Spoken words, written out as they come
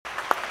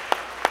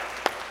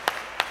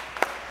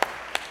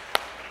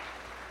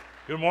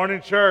Good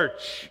morning,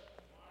 church.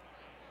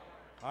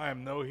 I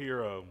am no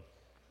hero.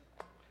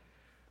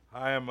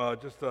 I am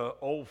just an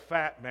old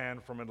fat man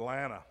from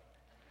Atlanta.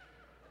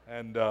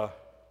 And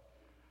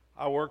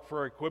I work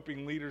for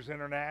Equipping Leaders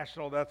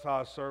International. That's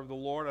how I serve the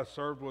Lord. I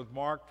served with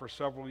Mark for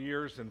several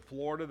years in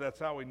Florida. That's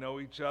how we know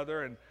each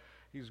other. And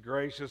he's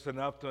gracious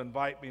enough to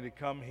invite me to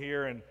come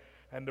here and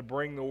to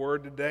bring the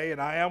word today.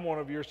 And I am one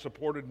of your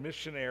supported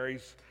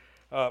missionaries.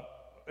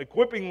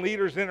 Equipping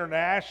Leaders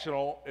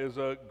International is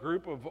a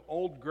group of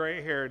old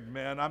gray-haired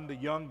men. I'm the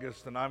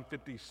youngest, and I'm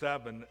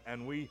 57,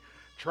 and we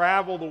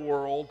travel the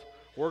world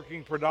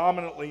working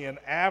predominantly in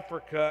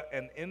Africa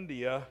and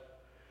India,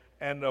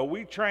 and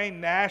we train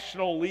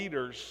national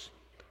leaders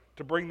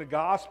to bring the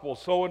gospel.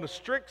 So in a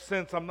strict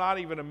sense, I'm not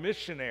even a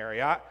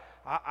missionary.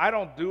 I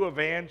don't do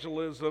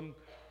evangelism.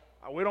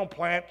 We don't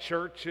plant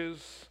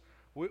churches.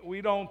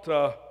 We don't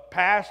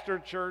pastor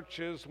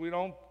churches. We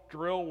don't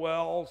drill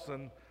wells,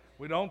 and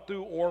we don't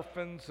do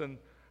orphans, and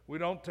we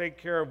don't take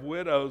care of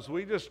widows.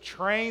 We just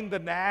train the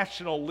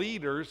national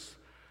leaders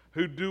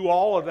who do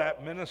all of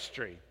that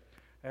ministry.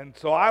 And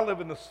so I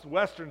live in the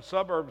western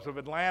suburbs of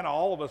Atlanta.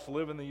 All of us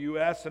live in the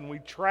U.S., and we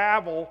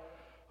travel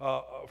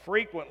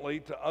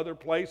frequently to other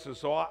places.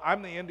 So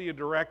I'm the India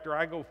director.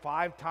 I go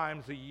 5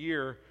 times a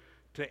year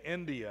to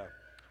India.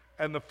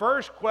 And the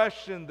first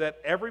question that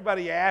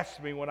everybody asks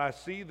me when I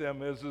see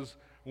them is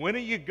when are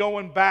you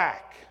going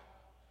back?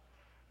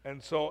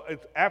 And so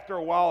after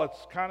a while,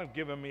 it's kind of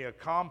given me a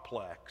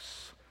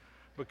complex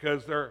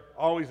because they're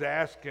always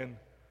asking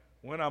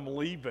when I'm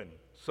leaving.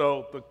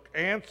 So the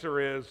answer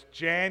is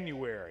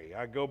January.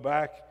 I go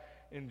back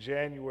in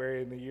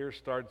January and the year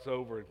starts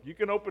over. You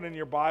can open in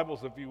your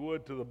Bibles, if you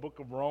would, to the book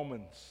of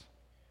Romans.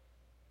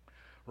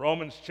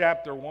 Romans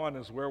chapter 1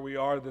 is where we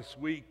are this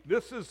week.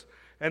 This is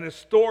an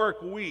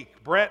historic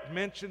week. Brett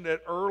mentioned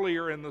it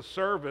earlier in the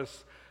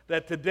service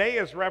that today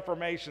is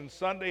Reformation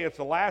Sunday. It's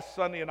the last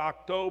Sunday in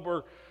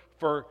October.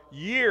 For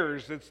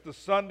years, it's the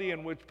Sunday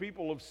in which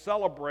people have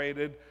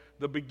celebrated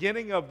the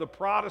beginning of the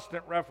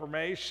Protestant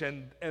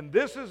Reformation. And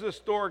this is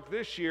historic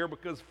this year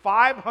because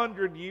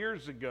 500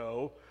 years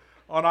ago,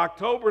 on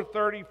October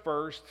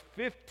 31st,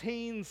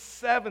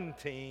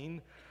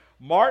 1517,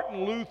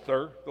 Martin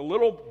Luther, the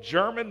little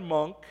German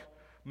monk,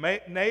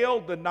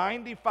 nailed the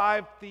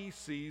 95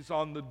 Theses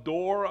on the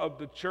door of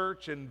the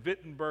church in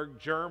Wittenberg,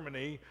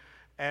 Germany,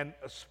 and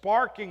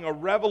sparking a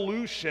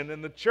revolution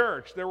in the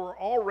church. There were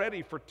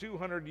already, for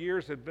 200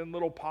 years, had been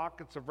little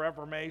pockets of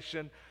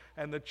Reformation,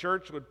 and the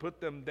church would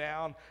put them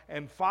down.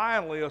 And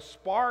finally, a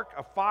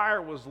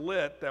fire was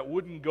lit that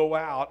wouldn't go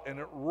out, and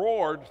it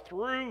roared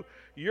through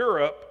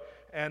Europe.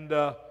 And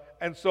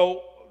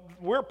so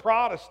we're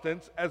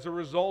Protestants as a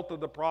result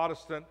of the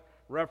Protestant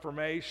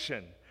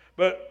Reformation.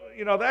 But,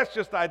 you know, that's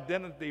just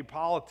identity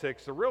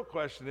politics. The real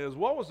question is,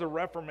 what was the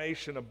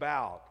Reformation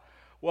about?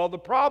 Well, the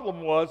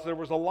problem was there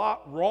was a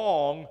lot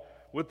wrong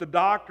with the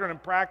doctrine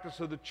and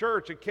practice of the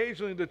church.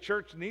 Occasionally the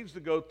church needs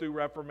to go through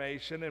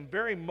Reformation, and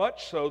very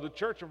much so the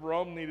Church of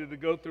Rome needed to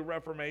go through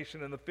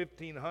Reformation in the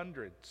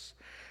 1500s.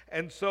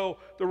 And so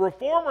the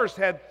Reformers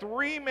had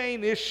 3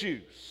 main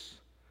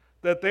issues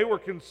that they were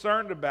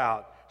concerned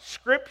about: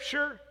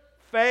 Scripture,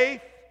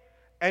 faith,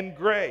 and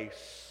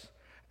grace.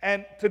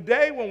 And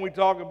today when we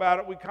talk about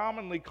it, we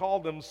commonly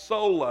call them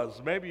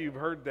solas. Maybe you've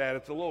heard that.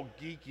 It's a little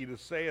geeky to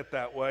say it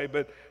that way.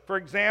 But for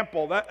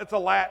example, it's a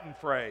Latin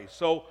phrase.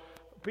 So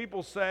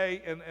people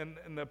say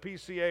in the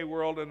PCA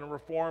world, in the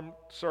Reformed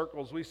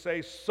circles, we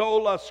say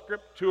sola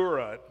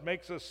scriptura. It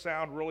makes us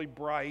sound really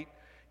bright,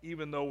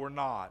 even though we're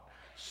not.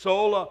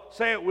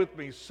 Say it with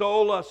me,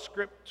 sola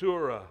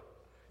scriptura.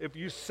 If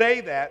you say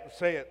that,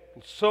 say it,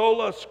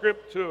 sola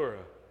scriptura.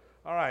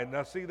 All right,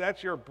 now see,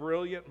 that's your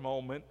brilliant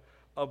moment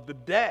of the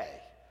day.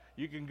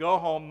 You can go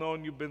home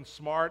knowing you've been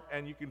smart,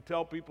 and you can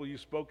tell people you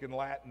spoke in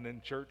Latin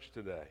in church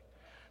today.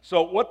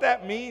 So what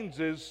that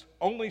means is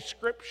only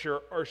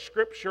Scripture or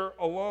Scripture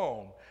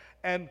alone.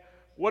 And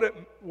what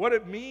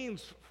it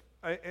means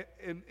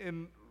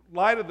in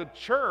light of the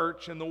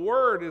church and the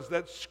Word is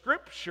that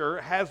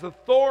Scripture has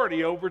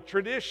authority over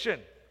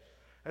tradition.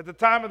 At the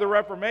time of the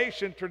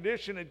Reformation,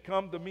 tradition had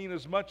come to mean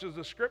as much as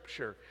the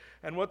Scripture.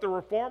 And what the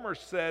Reformers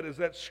said is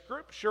that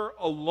Scripture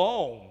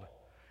alone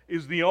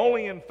is the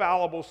only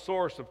infallible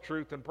source of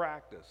truth and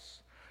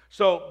practice.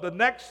 So the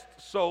next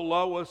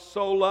sola was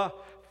sola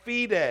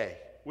fide,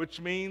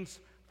 which means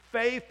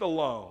faith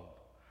alone.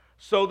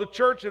 So the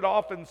church had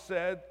often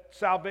said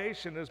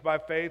salvation is by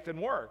faith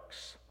and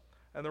works.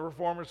 And the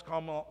Reformers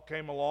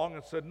came along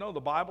and said, no,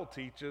 the Bible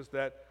teaches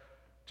that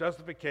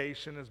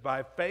justification is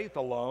by faith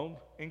alone,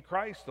 in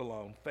Christ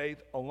alone,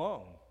 faith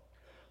alone.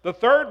 The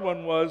third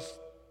one was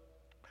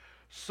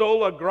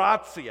sola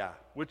gratia,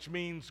 which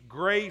means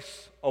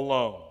grace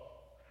alone.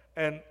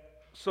 And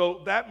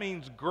so that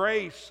means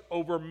grace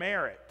over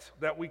merit,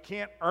 that we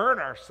can't earn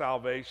our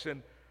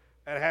salvation.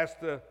 It has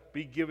to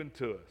be given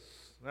to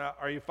us. Now,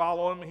 are you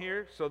following me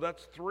here? So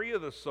that's 3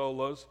 of the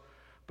solas,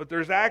 but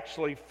there's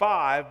actually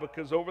 5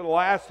 because over the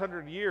last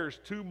 100 years,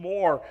 2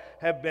 more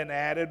have been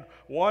added.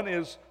 One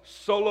is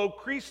solo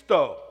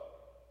Christo,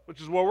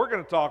 which is what we're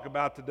going to talk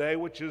about today,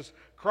 which is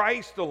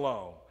Christ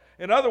alone.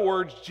 In other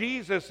words,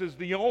 Jesus is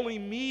the only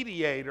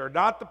mediator,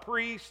 not the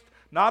priest,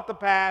 not the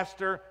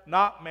pastor,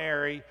 not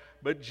Mary,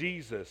 but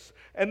Jesus.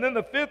 And then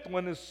the fifth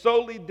one is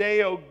Soli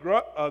Deo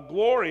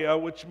Gloria,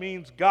 which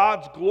means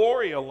God's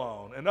glory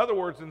alone. In other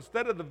words,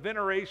 instead of the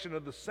veneration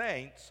of the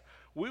saints,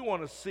 we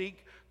want to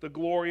seek the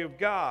glory of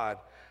God.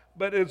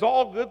 But as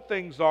all good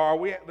things are,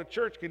 the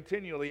church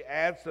continually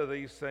adds to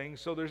these things.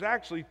 So there's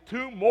actually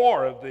two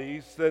more of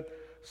these that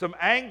some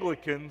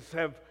Anglicans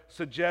have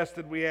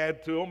suggested we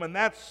add to them, and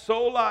that's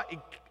Sola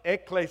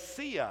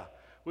Ecclesia,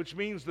 which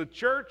means the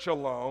church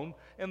alone.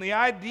 And the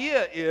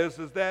idea is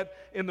that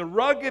in the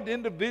rugged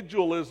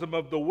individualism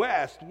of the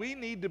West, we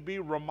need to be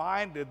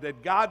reminded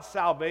that God's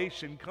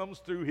salvation comes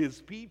through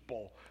His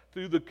people,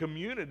 through the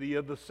community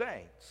of the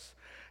saints.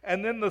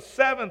 And then the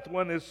seventh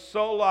one is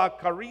Sola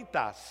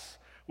Caritas,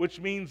 which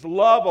means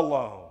love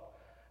alone.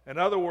 In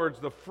other words,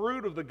 the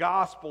fruit of the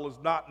gospel is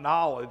not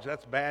knowledge.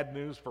 That's bad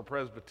news for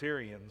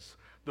Presbyterians.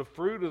 The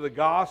fruit of the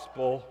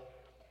gospel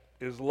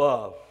is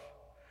love.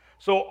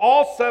 So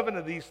all seven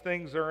of these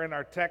things are in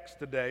our text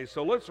today.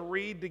 So let's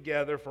read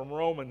together from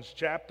Romans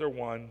chapter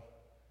 1.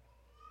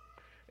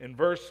 In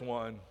verse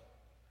 1,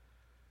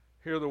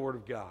 hear the word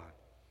of God.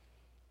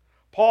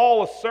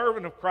 Paul, a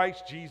servant of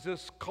Christ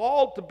Jesus,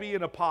 called to be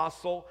an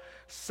apostle,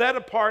 set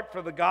apart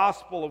for the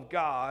gospel of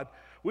God,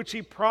 which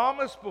he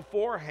promised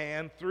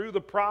beforehand through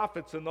the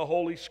prophets in the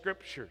Holy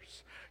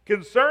Scriptures,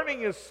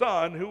 concerning his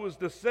Son, who was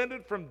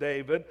descended from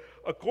David,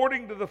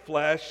 according to the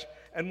flesh,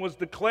 and was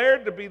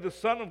declared to be the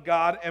Son of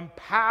God in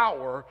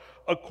power,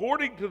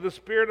 according to the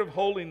Spirit of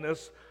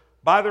holiness,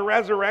 by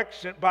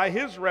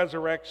his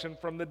resurrection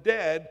from the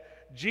dead,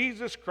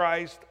 Jesus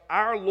Christ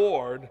our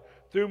Lord,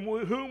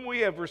 through whom we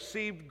have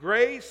received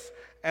grace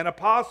and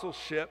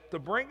apostleship to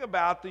bring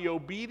about the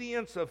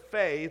obedience of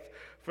faith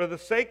for the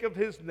sake of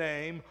his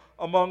name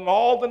among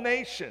all the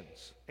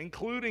nations,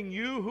 including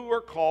you who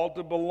are called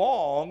to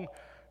belong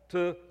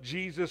to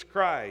Jesus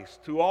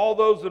Christ. To all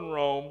those in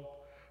Rome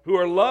who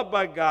are loved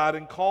by God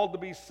and called to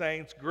be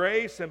saints,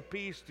 grace and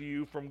peace to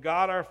you from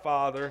God our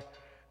Father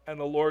and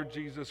the Lord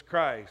Jesus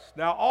Christ.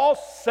 Now, all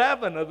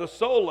seven of the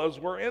solas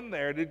were in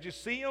there. Did you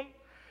see them?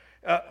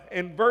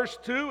 In verse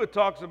 2, it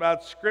talks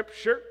about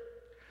Scripture.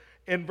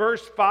 In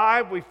verse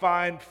 5, we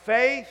find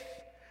faith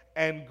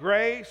and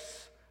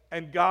grace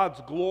and God's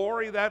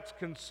glory. That's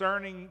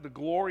concerning the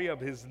glory of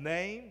His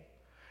name.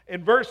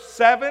 In verse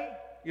 7,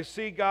 you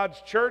see God's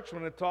church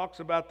when it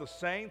talks about the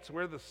saints.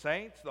 We're the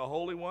saints, the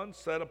holy ones,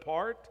 set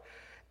apart.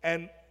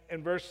 And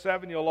in verse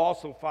 7, you'll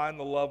also find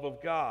the love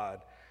of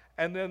God.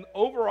 And then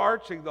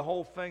overarching the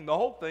whole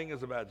thing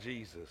is about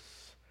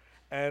Jesus,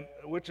 and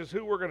which is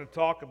who we're going to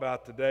talk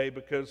about today,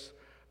 because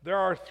there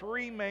are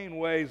three main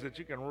ways that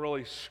you can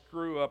really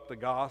screw up the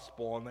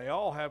gospel, and they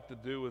all have to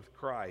do with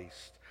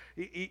Christ.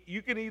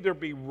 You can either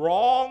be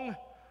wrong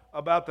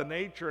about the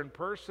nature and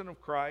person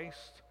of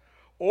Christ,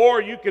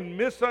 or you can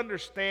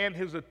misunderstand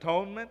His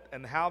atonement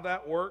and how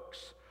that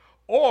works,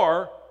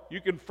 or you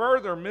can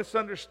further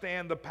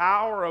misunderstand the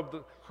power of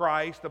the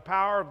Christ, the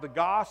power of the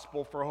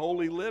gospel for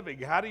holy living.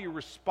 How do you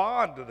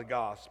respond to the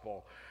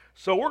gospel?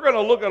 So we're going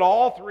to look at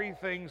all three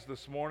things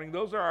this morning.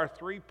 Those are our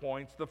 3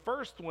 points. The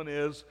first one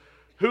is,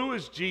 who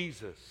is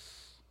Jesus?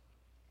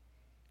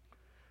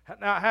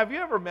 Now, have you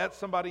ever met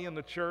somebody in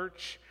the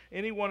church,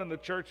 anyone in the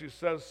church who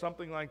says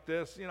something like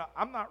this?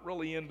 I'm not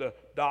really into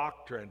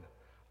doctrine.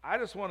 I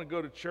just want to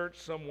go to church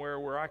somewhere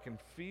where I can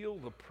feel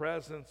the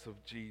presence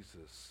of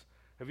Jesus.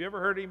 Have you ever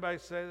heard anybody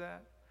say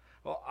that?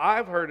 Well,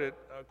 I've heard it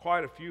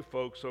quite a few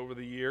folks over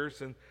the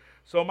years, and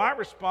so my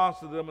response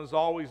to them is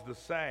always the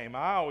same.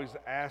 I always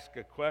ask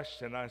a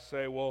question. I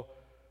say, well,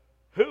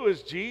 who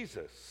is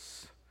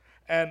Jesus?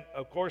 And,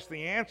 of course,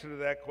 the answer to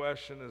that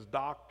question is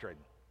doctrine.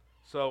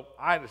 So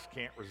I just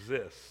can't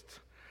resist.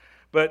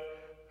 But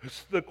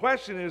the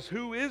question is,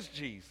 who is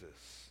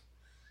Jesus?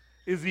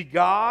 Is He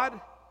God?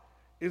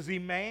 Is He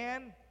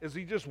man? Is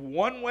He just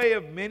one way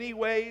of many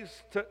ways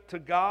to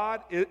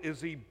God?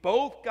 Is He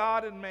both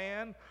God and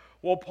man?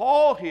 Well,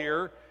 Paul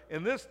here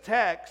in this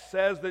text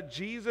says that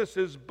Jesus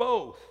is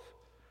both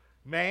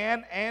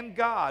man and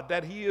God,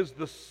 that He is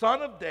the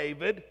Son of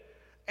David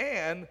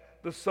and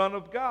the Son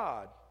of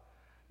God.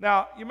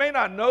 Now, you may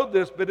not know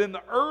this, but in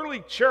the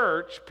early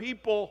church,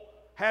 people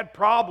had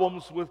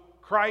problems with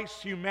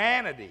Christ's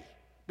humanity.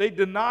 They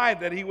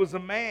denied that He was a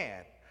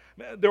man.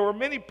 There were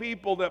many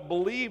people that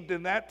believed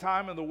in that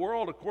time in the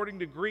world, according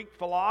to Greek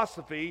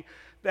philosophy,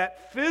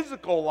 that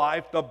physical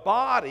life, the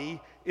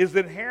body, is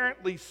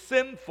inherently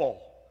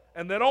sinful,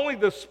 and that only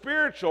the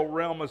spiritual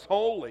realm is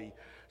holy.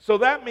 So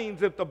that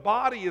means if the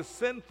body is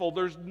sinful,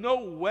 there's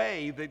no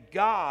way that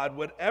God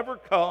would ever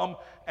come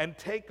and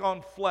take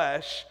on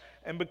flesh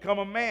and become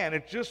a man.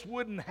 It just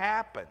wouldn't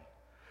happen.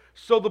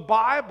 So the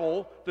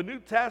Bible, the New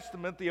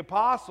Testament, the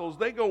apostles,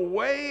 they go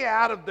way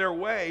out of their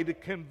way to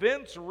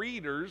convince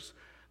readers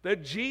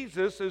that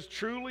Jesus is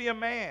truly a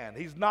man.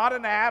 He's not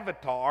an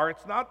avatar.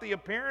 It's not the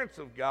appearance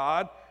of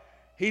God.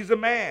 He's a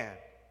man.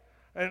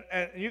 And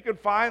you can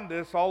find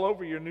this all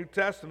over your New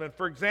Testament.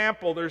 For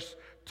example, there's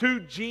two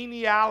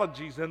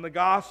genealogies in the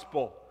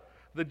gospel.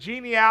 The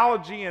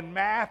genealogy in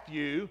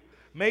Matthew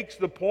makes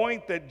the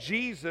point that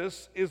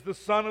Jesus is the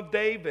son of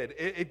David.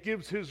 It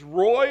gives his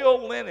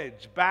royal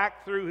lineage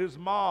back through his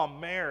mom,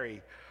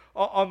 Mary.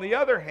 On the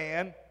other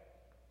hand,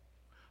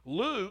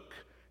 Luke,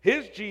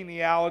 his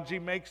genealogy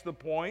makes the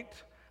point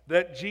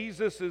that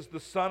Jesus is the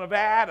son of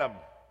Adam,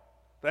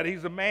 that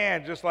he's a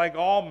man just like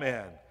all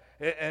men.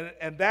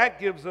 And that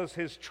gives us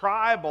his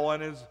tribal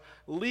and his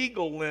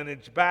legal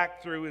lineage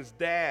back through his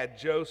dad,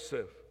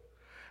 Joseph.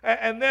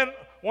 And then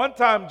one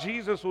time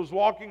Jesus was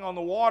walking on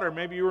the water.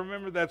 Maybe you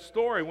remember that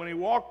story. When he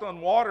walked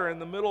on water in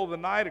the middle of the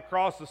night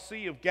across the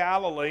Sea of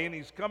Galilee, and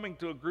he's coming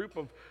to a group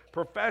of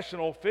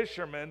professional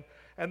fishermen,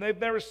 and they've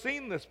never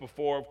seen this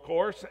before, of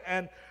course.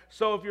 And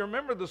so if you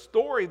remember the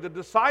story, the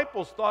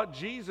disciples thought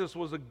Jesus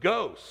was a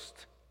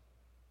ghost.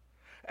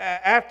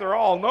 After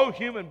all, no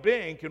human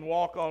being can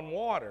walk on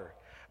water.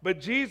 But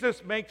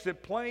Jesus makes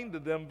it plain to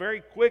them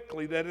very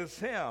quickly that it's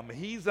him.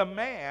 He's a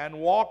man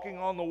walking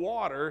on the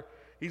water.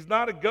 He's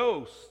not a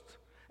ghost.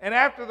 And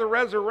after the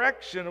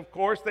resurrection, of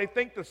course, they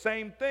think the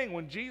same thing.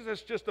 When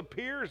Jesus just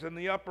appears in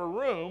the upper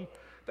room,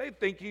 they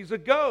think he's a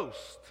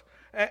ghost.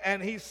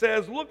 And he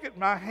says, look at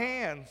my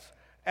hands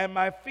and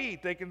my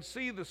feet. They can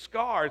see the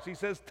scars. He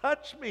says,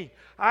 touch me.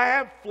 I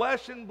have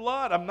flesh and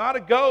blood. I'm not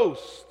a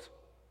ghost.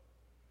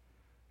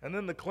 And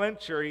then the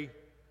clincher,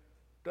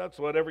 that's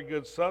what every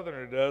good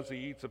Southerner does. He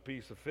eats a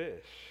piece of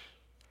fish.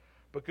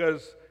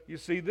 Because, you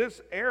see,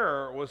 this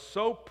error was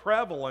so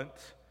prevalent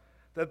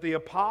that the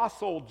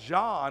Apostle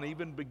John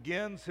even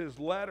begins his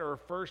letter,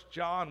 1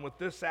 John, with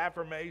this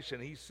affirmation.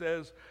 He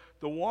says,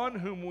 the one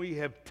whom we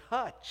have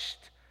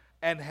touched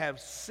and have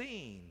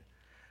seen,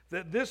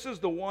 that this is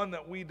the one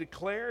that we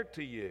declare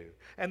to you.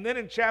 And then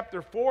in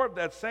chapter 4 of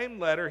that same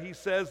letter, he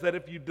says that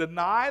if you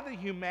deny the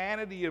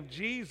humanity of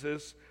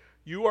Jesus,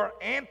 you are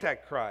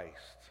Antichrist.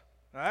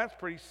 Now that's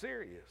pretty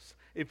serious.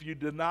 If you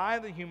deny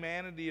the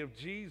humanity of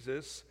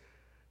Jesus,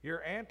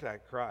 you're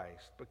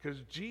Antichrist,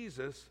 because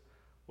Jesus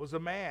was a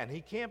man.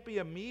 He can't be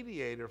a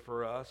mediator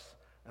for us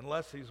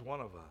unless he's one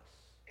of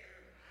us.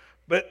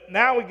 But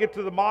now we get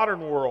to the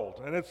modern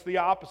world, and it's the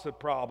opposite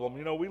problem.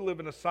 You know, we live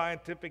in a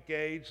scientific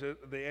age,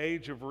 the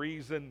age of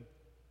reason.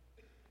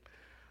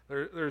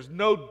 There's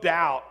no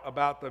doubt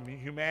about the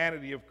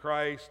humanity of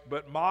Christ,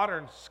 but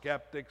modern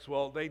skeptics,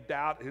 well, they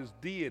doubt his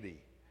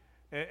deity,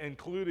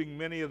 including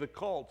many of the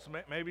cults.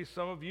 Maybe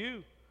some of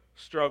you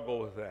struggle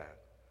with that.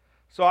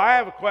 So I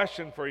have a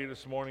question for you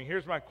this morning.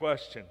 Here's my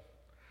question.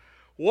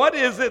 What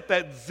is it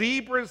that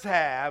zebras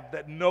have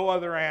that no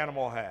other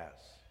animal has?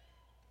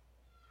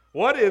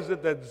 What is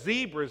it that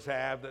zebras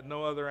have that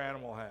no other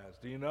animal has?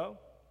 Do you know?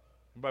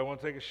 Anybody want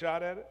to take a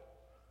shot at it?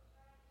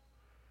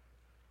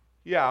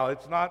 Yeah,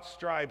 it's not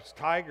stripes.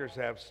 Tigers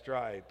have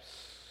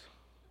stripes.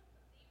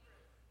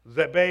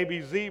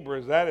 Baby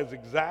zebras, that is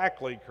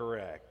exactly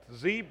correct.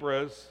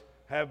 Zebras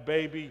have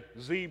baby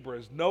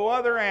zebras. No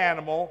other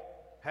animal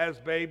has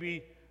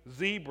baby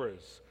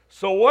zebras.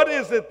 So what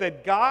is it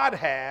that God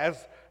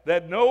has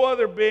that no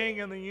other being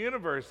in the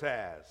universe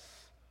has?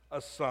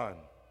 A son.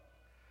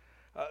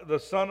 The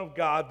Son of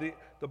God,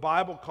 the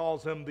Bible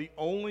calls him the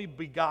only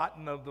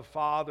begotten of the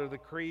Father. The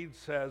Creed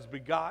says,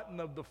 begotten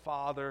of the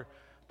Father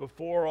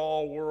before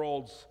all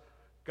worlds,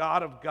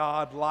 God of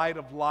God, light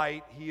of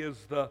light. He is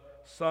the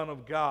Son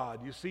of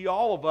God. You see,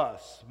 all of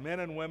us, men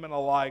and women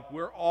alike,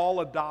 we're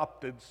all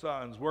adopted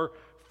sons. We're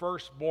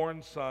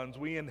firstborn sons.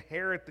 We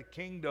inherit the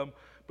kingdom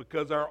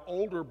because our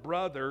older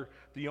brother,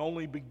 the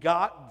only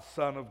begotten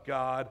Son of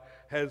God,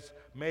 has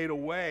made a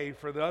way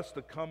for us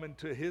to come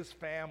into his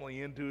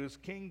family, into his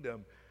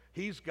kingdom.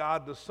 He's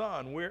God the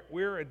Son.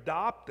 We're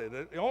adopted.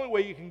 The only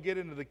way you can get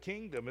into the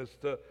kingdom is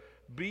to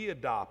be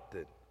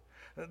adopted.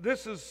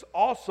 This is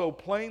also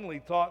plainly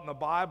taught in the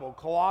Bible.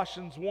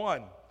 Colossians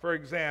 1, for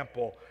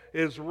example,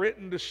 is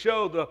written to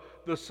show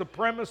the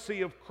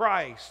supremacy of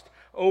Christ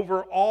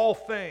over all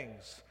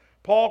things.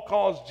 Paul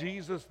calls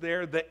Jesus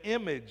there the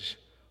image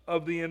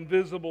of the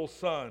invisible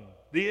Son,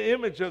 the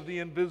image of the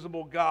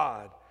invisible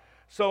God.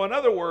 So in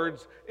other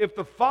words, if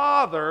the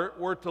Father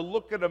were to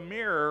look at a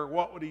mirror,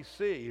 what would he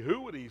see?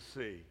 Who would he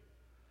see?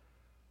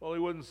 Well, he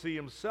wouldn't see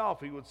himself.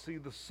 He would see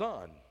the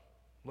Son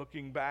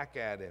looking back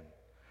at him.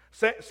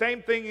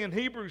 Same thing in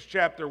Hebrews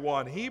chapter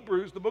 1.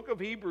 The book of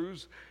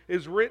Hebrews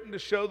is written to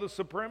show the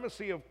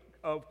supremacy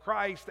of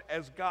Christ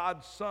as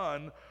God's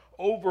Son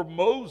over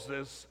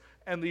Moses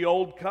and the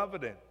Old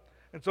Covenant.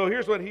 And so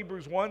here's what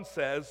Hebrews 1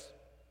 says.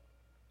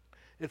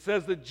 It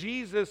says that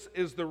Jesus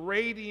is the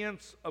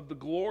radiance of the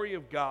glory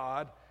of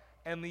God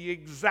and the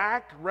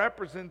exact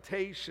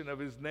representation of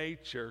his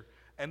nature,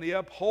 and he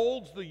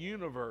upholds the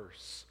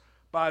universe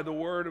by the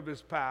word of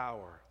his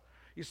power.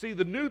 You see,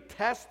 the New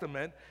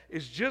Testament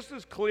is just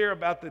as clear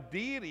about the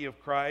deity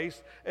of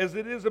Christ as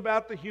it is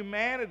about the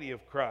humanity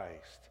of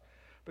Christ.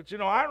 But you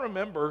know, I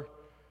remember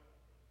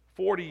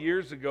 40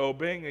 years ago,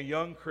 being a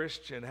young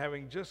Christian,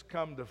 having just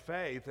come to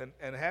faith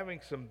and having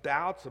some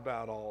doubts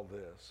about all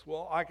this.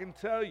 Well, I can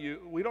tell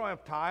you, we don't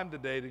have time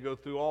today to go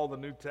through all the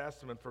New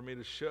Testament for me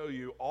to show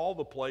you all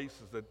the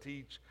places that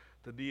teach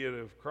the deity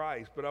of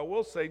Christ. But I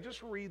will say,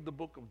 just read the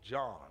book of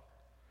John.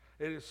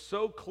 It is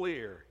so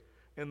clear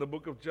in the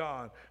book of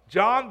John.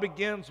 John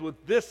begins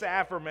with this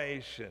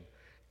affirmation: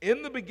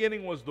 in the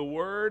beginning was the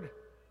Word,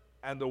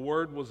 and the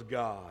Word was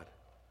God.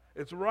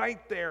 It's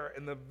right there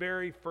in the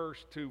very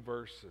first two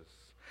verses.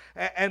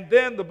 And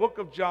then the book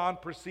of John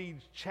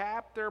proceeds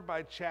chapter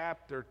by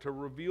chapter to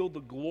reveal the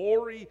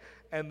glory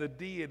and the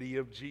deity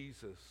of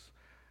Jesus.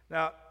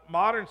 Now,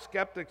 modern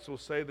skeptics will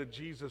say that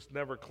Jesus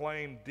never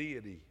claimed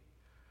deity.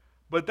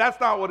 But that's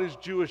not what his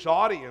Jewish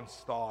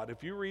audience thought.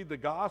 If you read the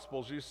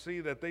Gospels, you see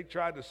that they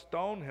tried to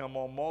stone him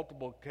on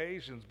multiple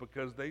occasions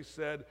because they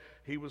said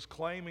he was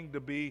claiming to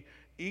be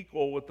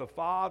equal with the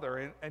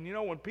Father. And you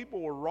know, when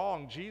people were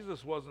wrong,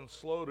 Jesus wasn't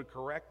slow to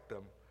correct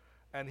them.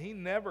 And he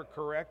never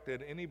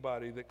corrected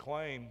anybody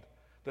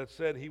that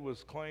said he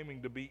was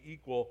claiming to be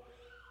equal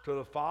to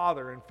the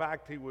Father. In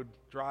fact, he would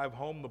drive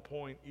home the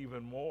point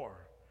even more.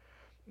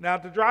 Now,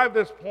 to drive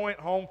this point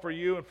home for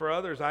you and for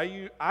others,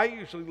 I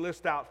usually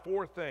list out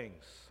four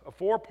things, a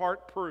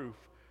four-part proof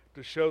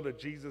to show that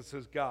Jesus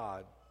is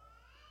God.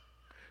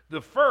 The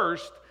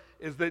first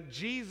is that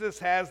Jesus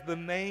has the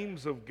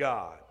names of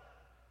God.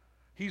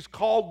 He's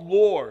called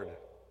Lord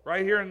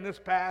right here in this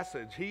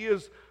passage. He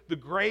is the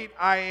great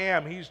I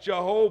am. He's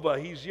Jehovah.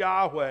 He's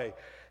Yahweh.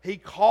 He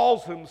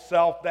calls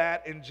himself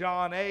that in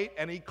John 8,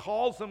 and he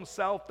calls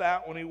himself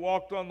that when he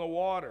walked on the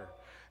water.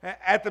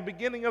 At the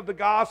beginning of the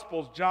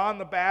Gospels, John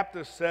the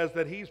Baptist says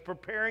that he's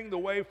preparing the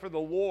way for the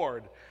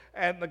Lord.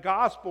 And the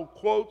Gospel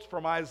quotes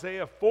from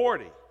Isaiah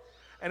 40.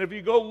 And if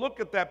you go look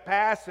at that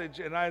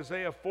passage in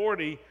Isaiah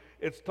 40,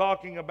 it's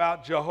talking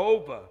about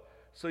Jehovah.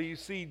 So you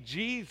see,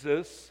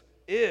 Jesus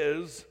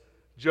is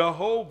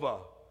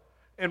Jehovah.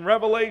 In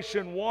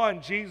Revelation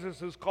 1,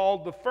 Jesus is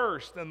called the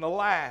first and the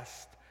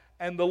last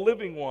and the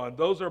living one.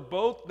 Those are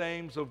both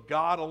names of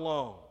God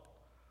alone.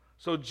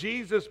 So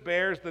Jesus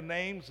bears the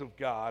names of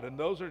God, and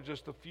those are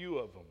just a few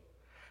of them.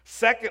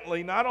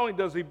 Secondly, not only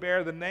does he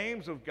bear the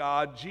names of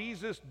God,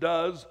 Jesus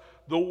does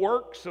the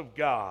works of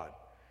God.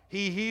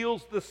 He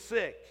heals the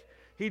sick.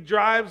 He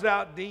drives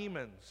out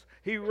demons.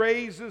 He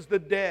raises the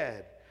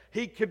dead.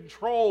 He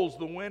controls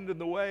the wind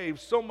and the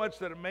waves, so much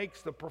that it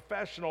makes the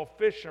professional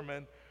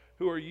fishermen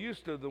who are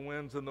used to the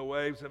winds and the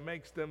waves, it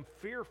makes them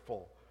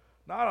fearful,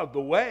 not of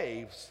the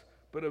waves,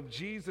 but of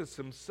Jesus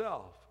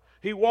himself.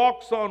 He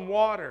walks on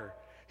water.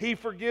 He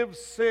forgives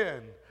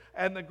sin.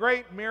 And the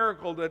great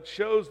miracle that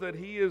shows that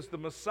he is the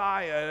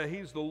Messiah,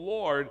 he's the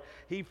Lord,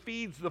 he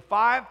feeds the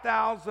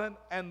 5,000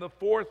 and the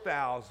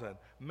 4,000,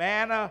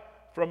 manna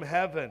from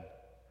heaven.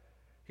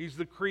 He's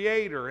the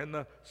creator and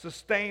the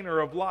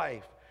sustainer of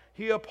life.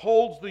 He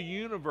upholds the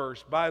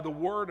universe by the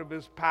word of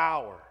his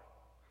power.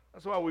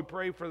 That's why we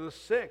pray for the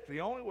sick.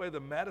 The only way the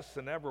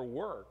medicine ever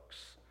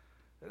works,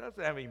 it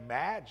doesn't have any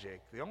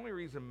magic. The only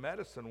reason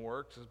medicine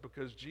works is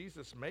because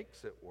Jesus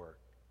makes it work.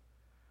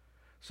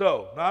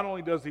 So, not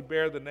only does he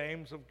bear the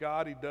names of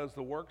God, he does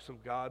the works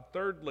of God.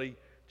 Thirdly,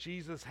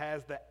 Jesus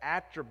has the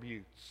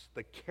attributes,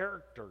 the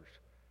characters,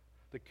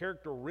 the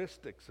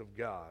characteristics of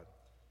God.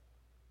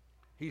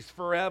 He's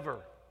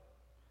forever.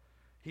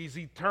 He's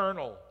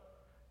eternal.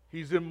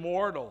 He's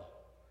immortal.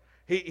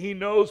 He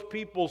knows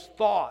people's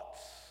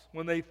thoughts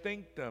when they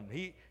think them.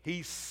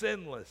 He's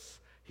sinless.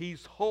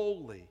 He's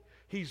holy.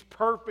 He's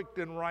perfect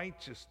in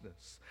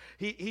righteousness.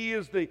 He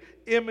is the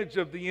image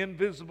of the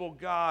invisible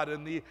God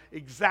and the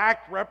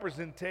exact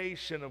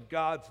representation of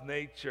God's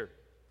nature.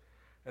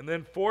 And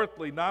then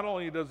fourthly, not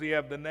only does he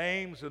have the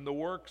names and the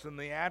works and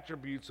the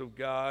attributes of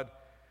God,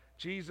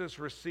 Jesus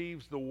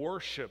receives the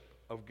worship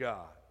of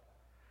God.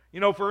 You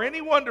know, for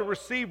anyone to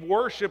receive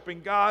worship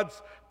in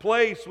God's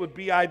place would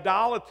be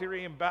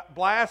idolatry and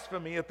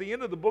blasphemy. At the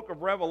end of the book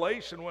of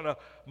Revelation, when a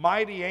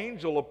mighty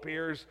angel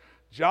appears,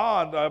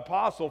 John, the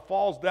apostle,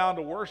 falls down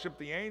to worship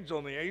the angel,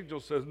 and the angel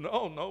says,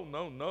 no,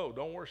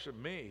 don't worship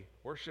me.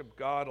 Worship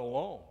God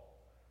alone.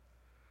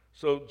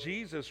 So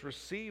Jesus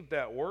received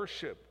that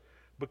worship,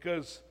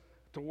 because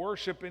to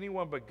worship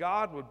anyone but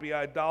God would be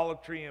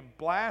idolatry and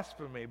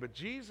blasphemy. But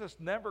Jesus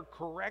never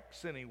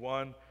corrects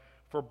anyone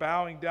for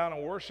bowing down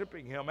and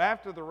worshiping him.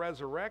 After the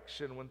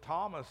resurrection,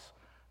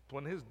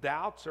 when his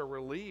doubts are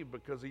relieved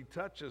because he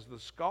touches the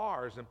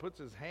scars and puts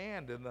his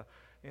hand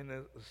in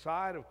the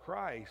side of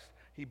Christ,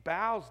 he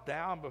bows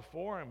down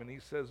before him and he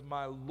says,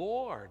 "My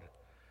Lord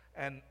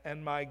and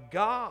my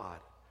God."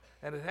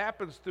 And it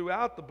happens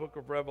throughout the book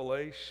of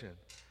Revelation.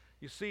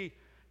 You see,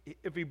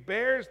 if he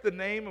bears the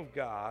name of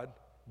God,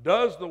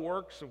 does the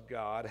works of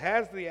God,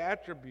 has the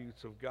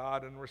attributes of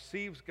God, and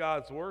receives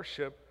God's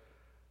worship,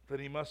 then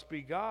he must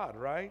be God,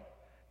 right?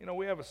 You know,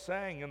 we have a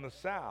saying in the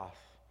South: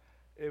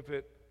 if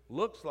it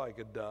looks like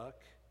a duck,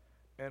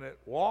 and it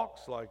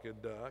walks like a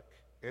duck,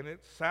 and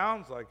it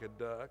sounds like a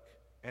duck,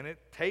 and it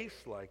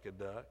tastes like a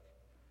duck,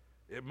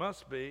 it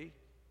must be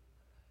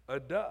a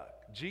duck.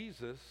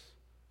 Jesus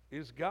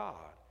is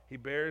God. He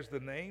bears the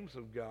names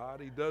of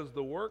God. He does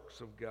the works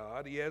of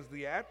God. He has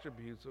the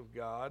attributes of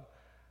God,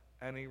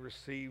 and he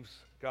receives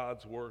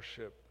God's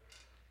worship.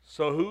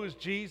 So who is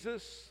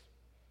Jesus?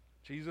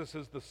 Jesus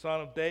is the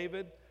Son of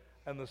David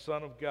and the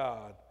Son of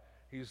God.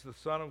 He's the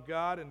Son of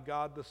God and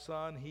God the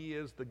Son. He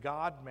is the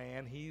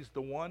God-man. He's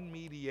the one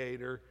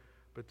mediator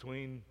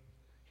between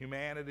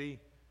humanity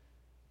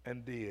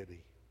and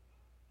deity.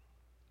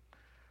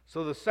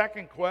 So the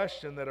second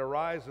question that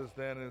arises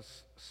then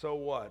is, so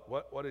what?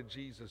 What did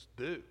Jesus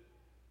do?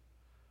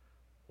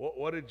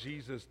 What did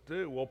Jesus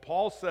do? Well,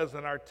 Paul says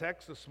in our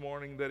text this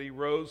morning that he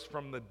rose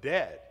from the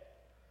dead.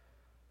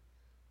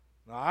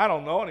 Now, I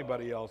don't know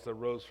anybody else that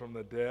rose from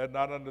the dead,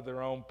 not under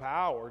their own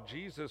power.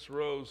 Jesus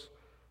rose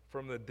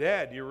from the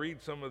dead. You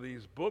read some of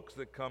these books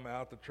that come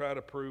out to try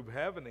to prove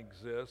heaven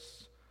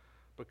exists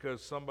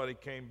because somebody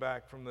came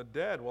back from the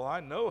dead. Well, I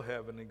know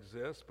heaven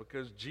exists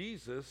because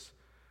Jesus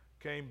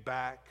came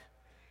back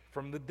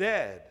from the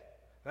dead.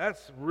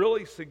 That's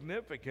really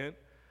significant,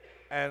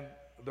 and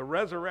the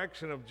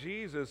resurrection of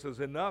Jesus is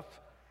enough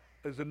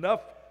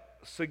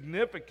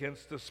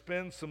significance to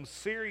spend some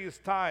serious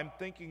time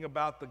thinking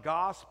about the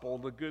gospel,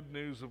 the good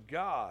news of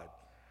God.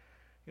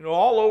 You know,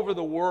 all over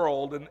the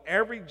world, in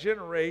every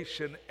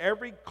generation,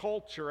 every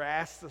culture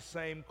asks the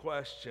same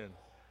question: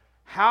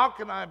 how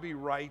can I be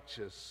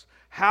righteous?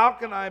 How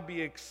can I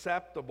be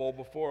acceptable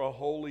before a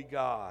holy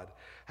God?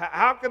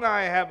 How can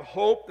I have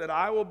hope that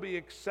I will be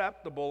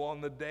acceptable on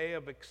the day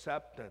of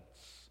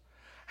acceptance?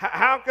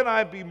 How can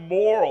I be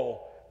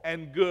moral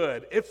and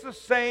good? It's the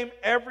same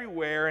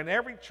everywhere, in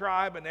every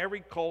tribe and every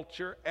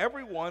culture.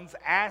 Everyone's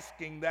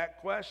asking that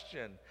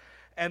question.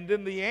 And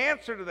then the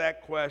answer to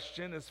that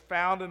question is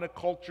found in a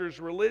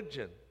culture's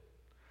religion.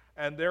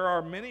 And there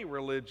are many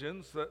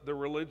religions, the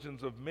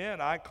religions of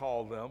men, I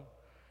call them.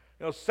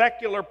 You know,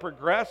 secular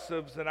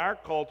progressives in our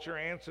culture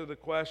answer the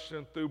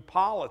question through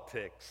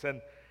politics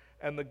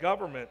and the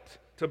government.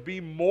 To be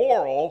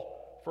moral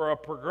for a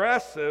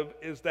progressive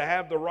is to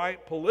have the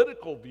right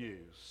political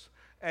views.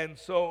 And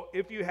so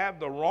if you have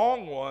the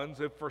wrong ones,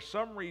 if for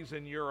some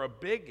reason you're a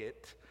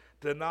bigot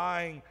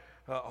denying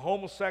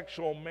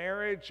homosexual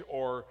marriage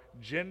or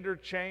gender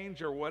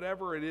change or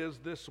whatever it is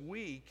this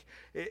week,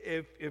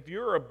 if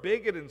you're a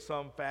bigot in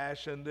some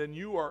fashion, then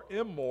you are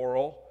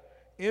immoral,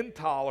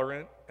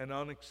 intolerant, and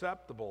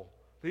unacceptable.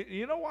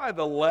 You know why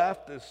the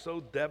left is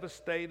so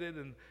devastated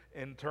and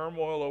in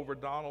turmoil over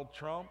Donald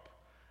Trump?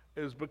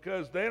 Is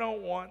because they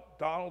don't want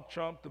Donald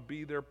Trump to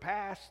be their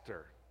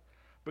pastor.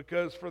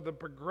 Because for the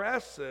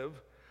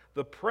progressive,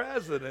 the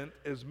president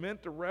is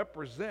meant to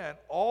represent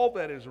all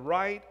that is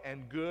right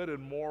and good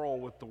and moral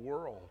with the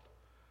world.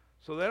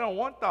 So they don't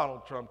want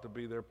Donald Trump to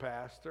be their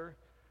pastor.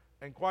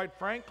 And quite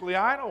frankly,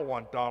 I don't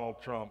want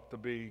Donald Trump to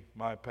be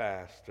my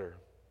pastor.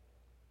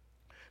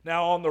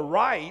 Now, on the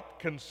right,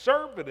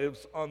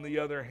 conservatives, on the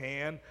other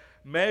hand,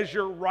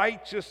 measure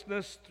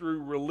righteousness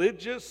through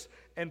religious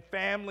and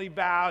family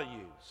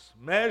values,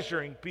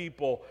 measuring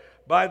people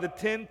by the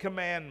Ten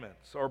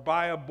Commandments or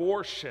by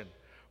abortion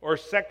or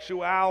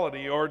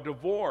sexuality or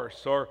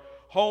divorce or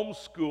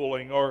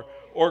homeschooling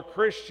or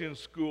Christian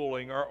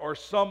schooling or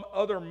some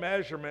other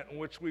measurement in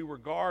which we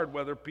regard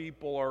whether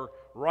people are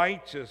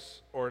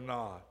righteous or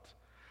not.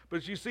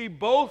 But you see,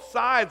 both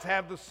sides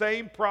have the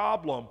same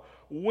problem.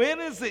 When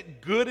is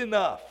it good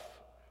enough?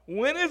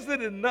 When is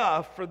it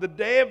enough for the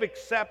day of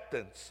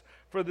acceptance,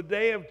 for the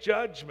day of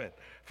judgment?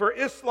 For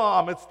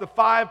Islam, it's the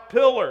 5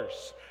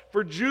 pillars.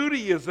 For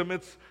Judaism,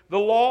 it's the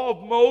law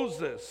of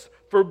Moses.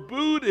 For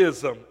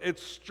Buddhism,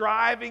 it's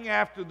striving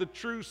after the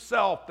true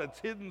self that's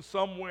hidden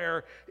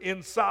somewhere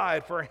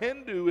inside. For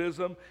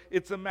Hinduism,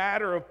 it's a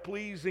matter of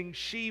pleasing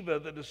Shiva,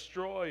 the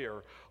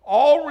destroyer.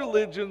 All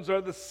religions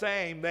are the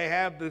same. They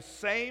have the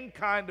same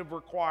kind of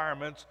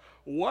requirements.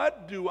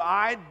 What do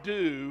I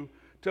do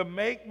to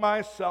make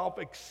myself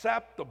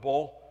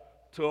acceptable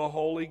to a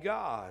holy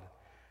God?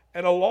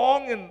 And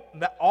along in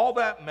all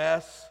that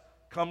mess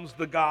comes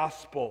the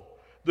gospel.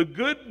 The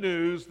good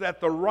news that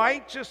the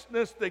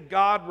righteousness that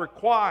God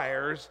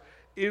requires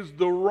is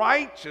the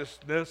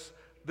righteousness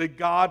that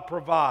God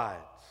provides.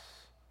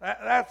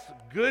 That's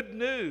good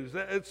news.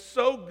 It's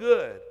so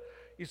good.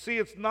 You see,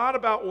 it's not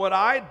about what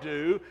I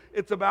do,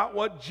 it's about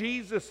what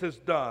Jesus has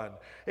done.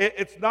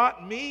 It's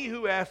not me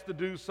who has to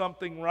do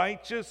something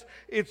righteous,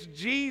 it's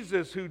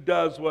Jesus who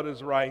does what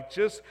is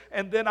righteous,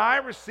 and then I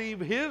receive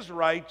His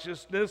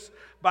righteousness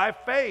by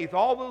faith.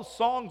 All those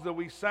songs that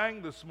we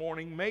sang this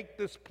morning make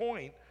this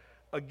point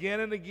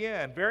again and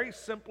again. Very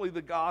simply,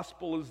 the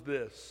gospel is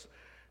this: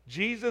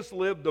 Jesus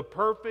lived the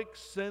perfect,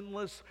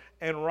 sinless,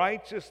 and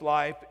righteous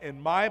life in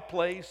my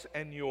place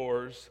and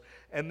yours.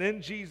 And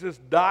then Jesus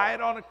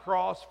died on a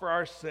cross for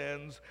our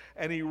sins,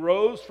 and He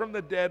rose from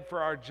the dead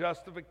for our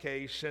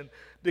justification,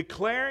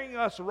 declaring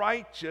us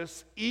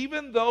righteous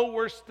even though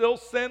we're still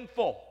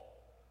sinful.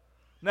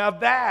 Now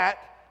that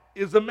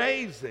is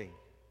amazing.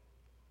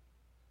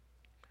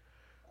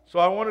 So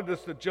I wanted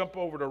us to jump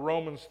over to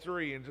Romans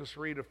 3 and just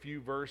read a few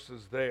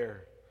verses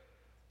there,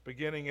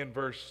 beginning in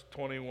verse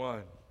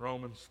 21,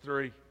 Romans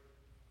 3.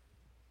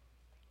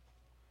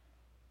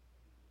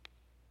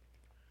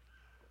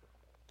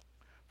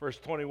 Verse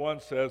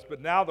 21 says,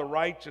 "But now the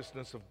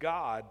righteousness of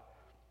God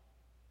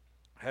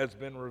has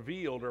been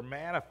revealed or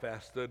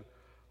manifested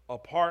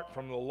apart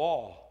from the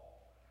law."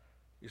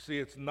 You see,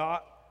 it's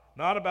not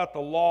about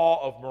the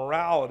law of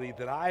morality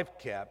that I've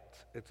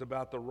kept. It's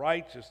about the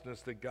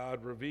righteousness that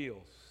God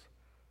reveals.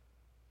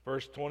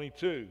 Verse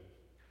 22,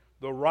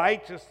 "The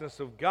righteousness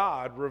of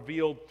God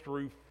revealed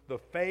through the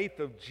faith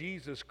of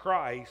Jesus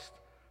Christ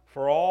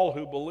for all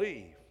who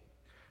believe.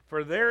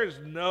 For there is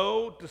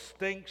no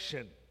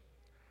distinction,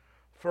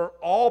 for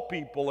all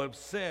people have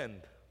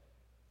sinned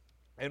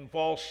and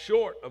fall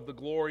short of the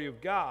glory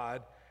of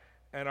God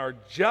and are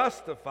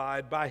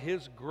justified by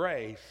His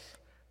grace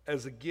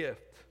as a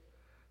gift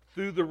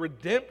through the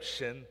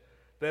redemption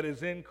that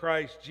is in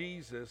Christ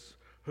Jesus,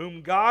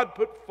 whom God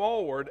put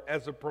forward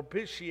as a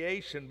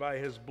propitiation by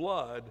His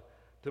blood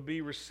to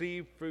be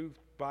received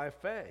by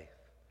faith.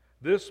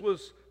 This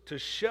was to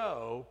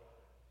show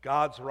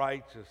God's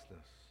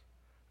righteousness."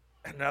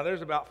 Now,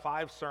 there's about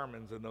 5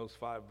 sermons in those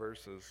 5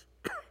 verses.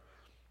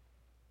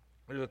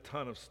 There's a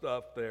ton of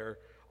stuff there.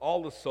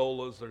 All the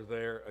solas are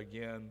there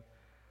again.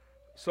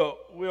 So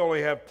we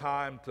only have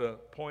time to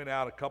point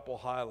out a couple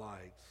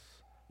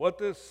highlights. What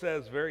this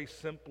says very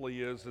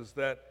simply is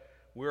that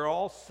we're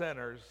all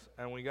sinners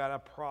and we got a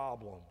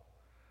problem.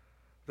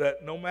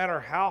 That no matter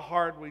how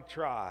hard we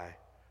try,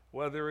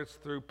 whether it's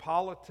through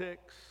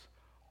politics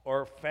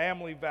or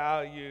family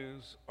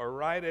values or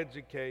right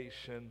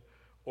education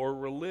or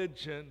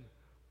religion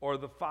or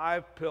the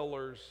 5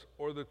 pillars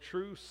or the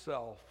true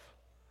self,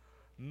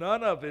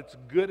 none of it's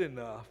good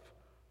enough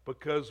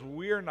because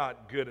we're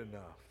not good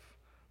enough.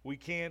 We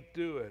can't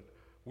do it.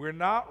 We're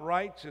not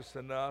righteous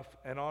enough,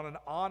 and on an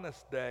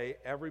honest day,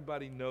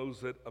 everybody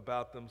knows it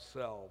about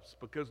themselves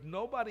because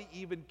nobody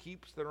even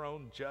keeps their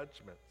own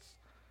judgments.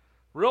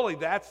 Really,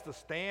 that's the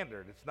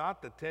standard. It's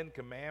not the 10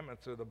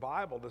 Commandments or the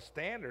Bible. The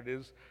standard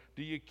is,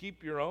 do you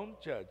keep your own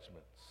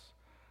judgments?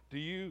 Do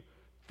you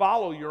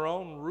follow your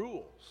own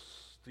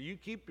rules? Do you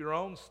keep your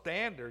own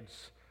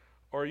standards,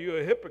 or are you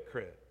a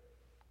hypocrite?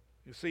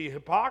 You see,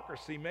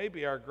 hypocrisy may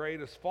be our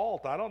greatest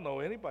fault. I don't know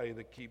anybody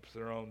that keeps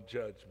their own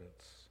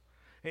judgments.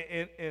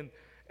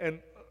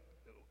 And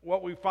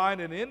what we find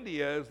in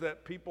India is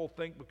that people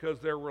think because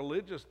they're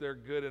religious, they're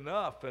good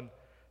enough. And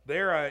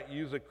there I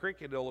use a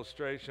cricket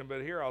illustration,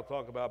 but here I'll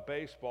talk about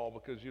baseball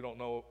because you don't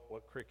know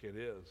what cricket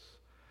is.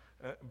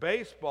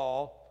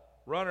 Baseball,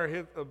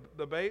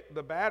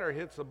 the batter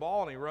hits the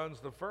ball and he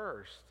runs the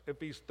first. If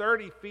he's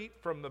 30 feet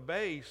from the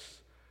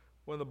base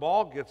when the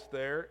ball gets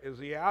there, is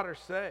he out or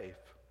safe?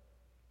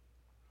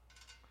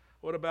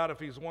 What about if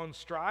he's 1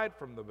 stride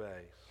from the base?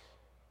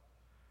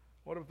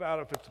 What about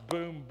if it's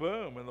boom,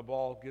 boom, and the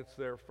ball gets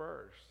there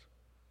first?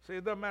 See,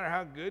 it doesn't matter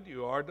how good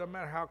you are. It doesn't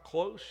matter how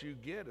close you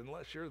get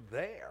unless you're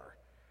there.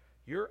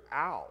 You're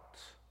out.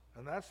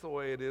 And that's the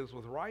way it is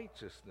with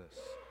righteousness.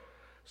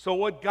 So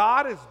what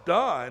God has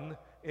done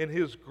in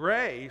His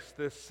grace,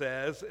 this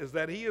says, is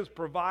that He has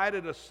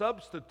provided a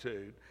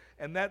substitute,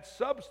 and that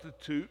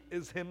substitute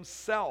is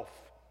Himself.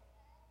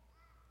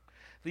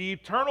 The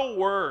eternal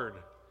Word,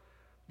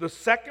 the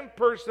second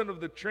person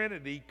of the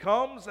Trinity,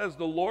 comes as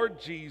the Lord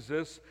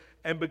Jesus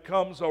and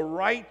becomes a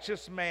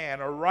righteous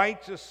man, a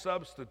righteous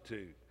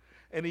substitute.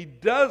 And He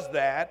does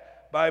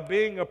that by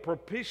being a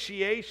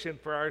propitiation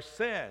for our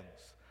sins.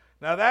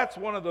 Now that's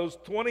one of those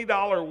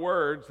 $20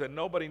 words that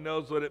nobody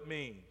knows what it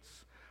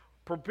means.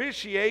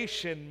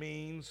 Propitiation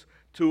means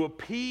to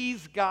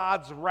appease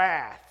God's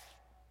wrath.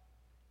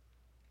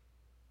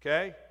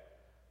 Okay?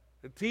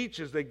 It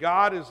teaches that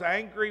God is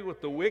angry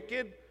with the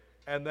wicked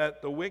and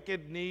that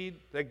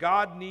that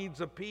God needs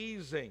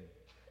appeasing.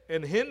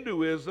 In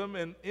Hinduism,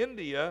 in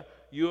India,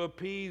 you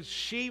appease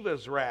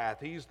Shiva's wrath.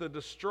 He's the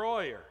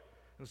destroyer.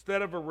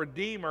 Instead of a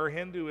redeemer,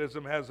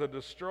 Hinduism has a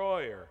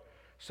destroyer.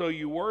 So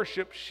you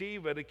worship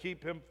Shiva to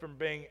keep him from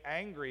being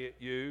angry at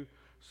you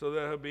so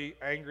that he'll be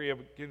angry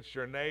against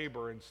your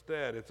neighbor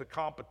instead. It's a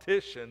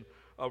competition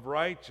of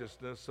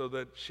righteousness so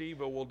that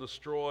Shiva will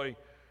destroy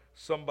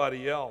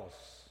somebody else.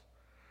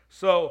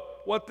 So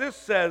what this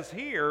says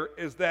here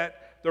is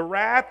that the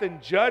wrath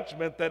and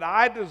judgment that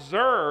I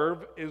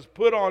deserve is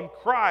put on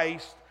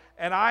Christ,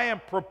 and I am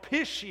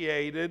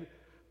propitiated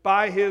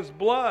by His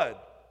blood.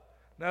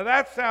 Now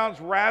that sounds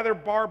rather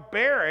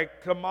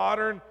barbaric to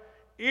modern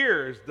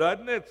ears,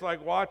 doesn't it? It's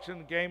like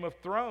watching Game of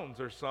Thrones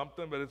or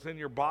something, but it's in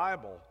your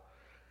Bible.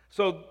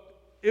 So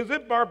is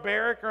it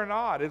barbaric or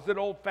not? Is it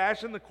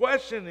old-fashioned? The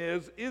question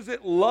is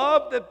it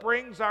love that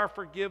brings our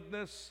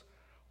forgiveness,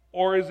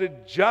 or is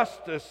it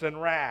justice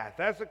and wrath?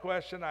 That's the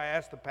question I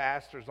ask the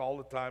pastors all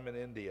the time in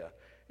India.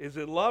 Is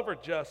it love or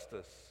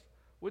justice?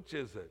 Which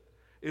is it?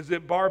 Is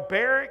it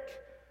barbaric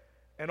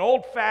and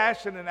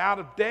old-fashioned and out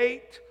of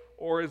date,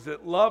 or is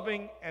it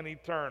loving and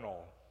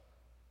eternal?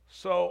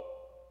 So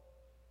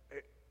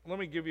let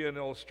me give you an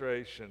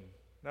illustration.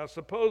 Now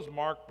suppose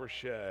Mark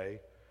Brochet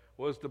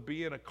was to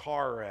be in a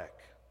car wreck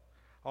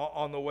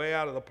on the way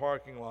out of the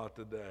parking lot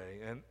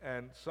today,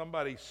 and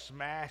somebody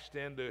smashed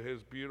into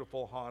his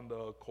beautiful Honda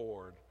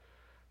Accord.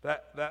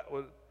 That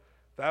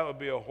That would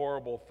be a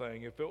horrible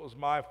thing. If it was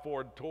my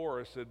Ford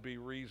Taurus, it'd be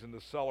reason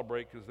to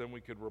celebrate because then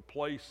we could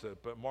replace it.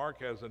 But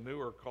Mark has a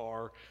newer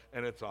car,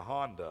 and it's a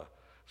Honda.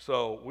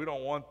 So we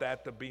don't want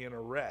that to be in a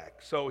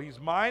wreck. So he's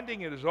minding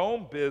his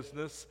own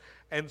business,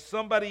 and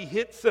somebody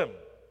hits him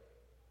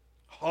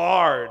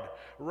hard,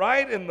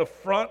 right in the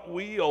front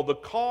wheel. The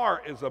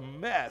car is a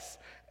mess,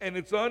 and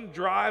it's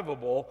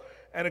undrivable.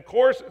 And of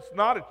course, it's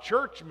not a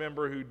church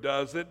member who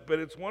does it, but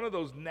it's one of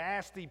those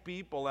nasty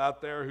people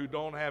out there who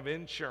don't have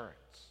insurance.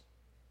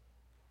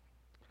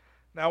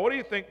 Now, what do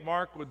you think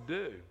Mark would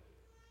do?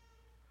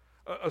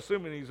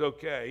 Assuming he's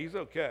okay. He's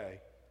okay.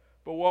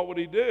 But what would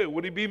he do?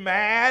 Would he be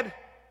mad?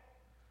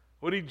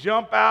 Would he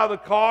jump out of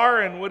the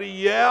car and would he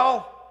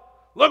yell?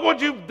 Look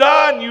what you've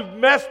done. You've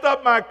messed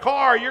up my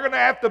car. You're going to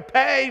have to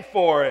pay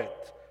for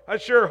it. I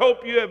sure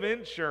hope you have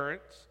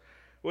insurance.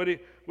 Would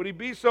he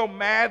be so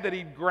mad that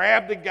he'd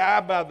grab the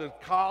guy by the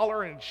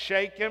collar and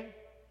shake him?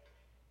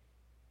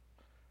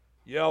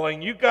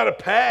 Yelling, you got to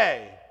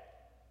pay.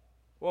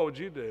 What would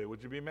you do?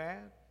 Would you be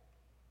mad?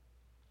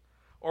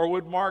 Or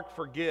would Mark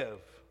forgive,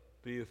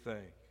 do you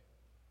think?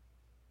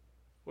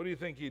 What do you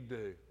think he'd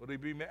do? Would he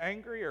be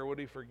angry or would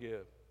he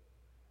forgive?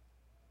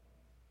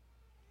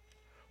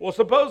 Well,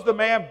 suppose the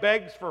man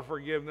begs for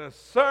forgiveness.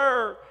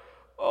 Sir,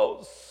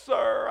 oh,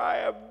 sir, I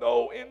have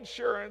no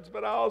insurance,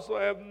 but I also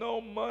have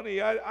no money.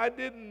 I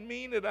didn't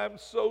mean it. I'm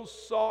so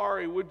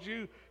sorry. Would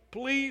you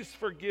please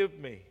forgive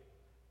me?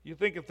 You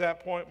think at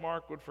that point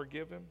Mark would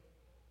forgive him?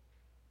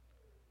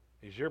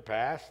 He's your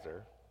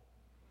pastor.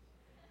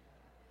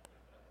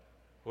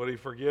 Would he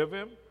forgive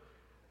him?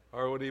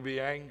 Or would he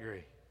be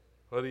angry?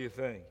 What do you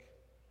think?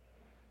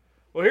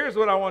 Well, here's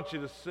what I want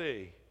you to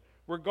see.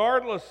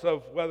 Regardless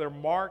of whether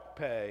Mark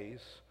pays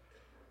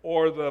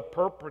or the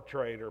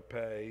perpetrator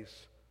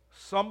pays,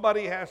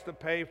 somebody has to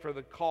pay for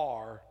the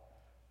car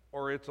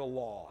or it's a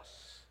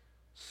loss.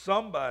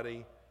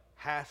 Somebody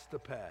has to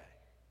pay.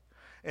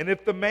 And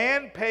if the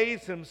man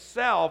pays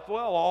himself,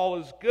 well, all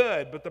is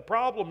good. But the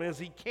problem is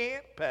he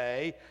can't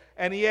pay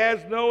and he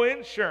has no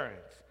insurance.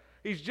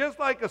 He's just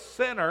like a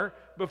sinner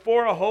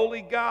before a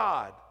holy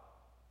God.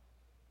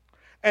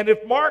 And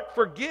if Mark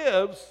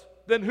forgives,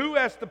 then who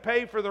has to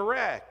pay for the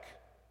wreck?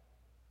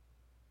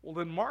 Well,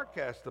 then Mark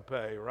has to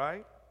pay,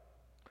 right?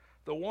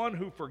 The one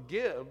who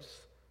forgives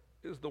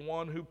is the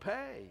one who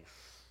pays.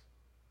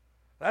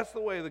 That's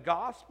the way the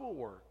gospel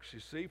works, you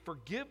see.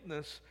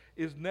 Forgiveness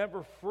is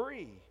never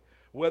free.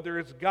 Whether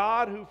it's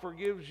God who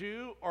forgives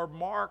you or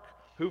Mark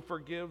who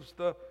forgives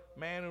the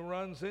man who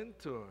runs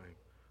into him,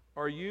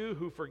 or you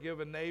who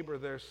forgive a neighbor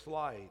their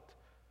slight.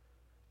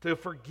 To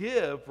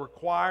forgive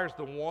requires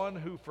the one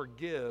who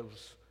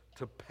forgives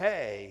to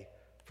pay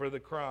for the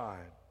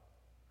crime.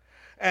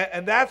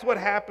 And that's what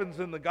happens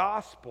in the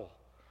gospel.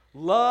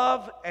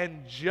 Love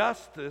and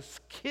justice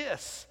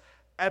kiss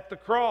at the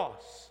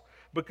cross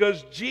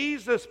because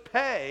Jesus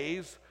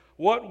pays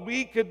what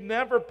we could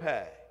never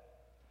pay.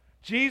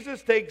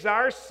 Jesus takes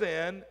our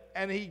sin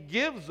and he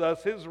gives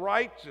us his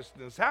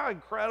righteousness. How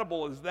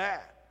incredible is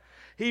that?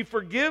 He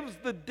forgives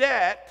the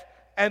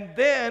debt, and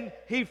then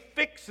he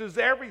fixes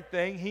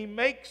everything. He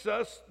makes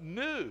us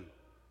new.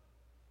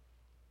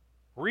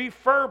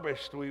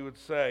 Refurbished, we would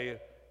say,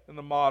 in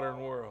the modern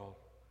world.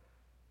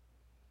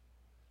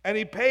 And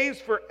he pays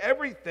for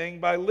everything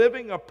by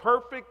living a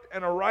perfect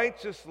and a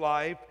righteous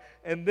life,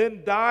 and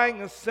then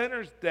dying a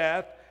sinner's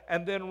death,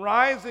 and then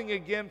rising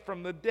again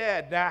from the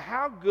dead. Now,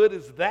 how good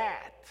is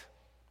that?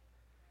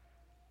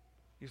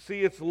 You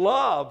see, it's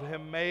love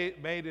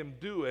made him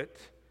do it.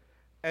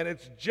 And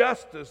it's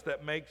justice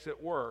that makes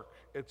it work.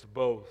 It's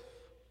both.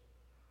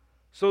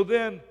 So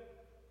then,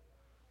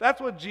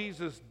 that's what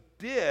Jesus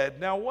did.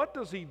 Now, what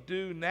does he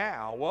do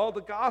now? Well,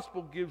 the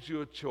gospel gives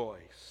you a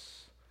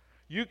choice.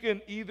 You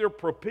can either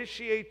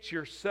propitiate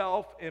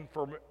yourself in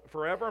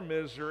forever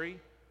misery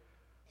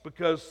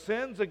because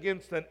sins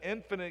against an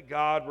infinite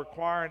God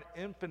require an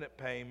infinite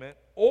payment,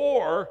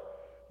 or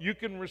you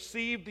can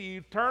receive the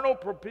eternal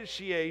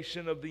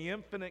propitiation of the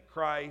infinite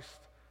Christ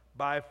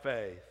by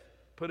faith,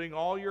 putting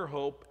all your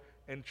hope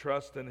and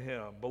trust in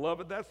him.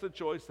 Beloved, that's the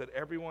choice that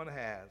everyone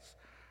has.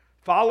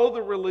 Follow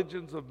the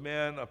religions of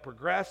men, a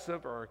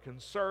progressive or a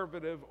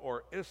conservative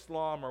or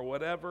Islam or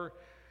whatever,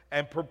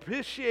 and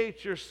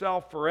propitiate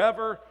yourself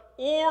forever,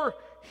 or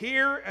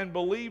hear and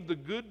believe the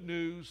good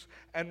news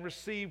and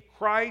receive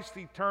Christ's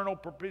eternal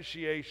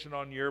propitiation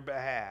on your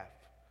behalf.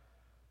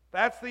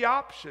 That's the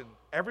option.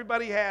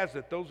 Everybody has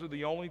it. Those are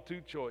the only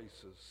two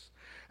choices.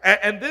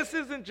 And this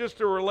isn't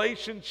just a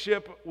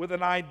relationship with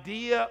an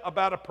idea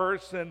about a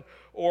person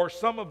or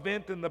some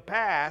event in the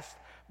past,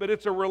 but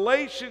it's a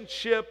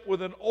relationship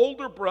with an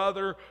older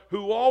brother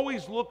who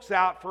always looks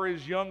out for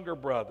his younger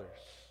brothers,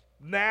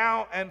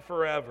 now and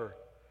forever.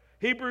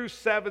 Hebrews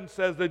 7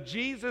 says that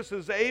Jesus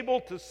is able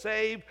to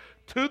save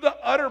to the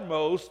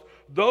uttermost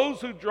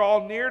those who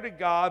draw near to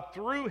God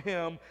through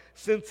him,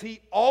 since he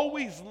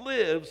always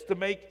lives to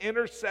make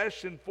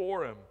intercession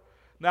for him.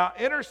 Now,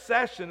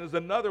 intercession is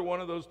another one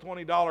of those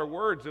 $20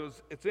 words.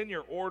 It's in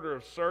your order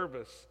of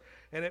service,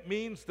 and it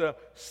means to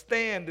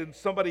stand in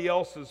somebody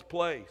else's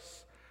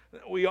place.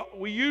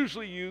 We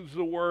usually use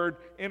the word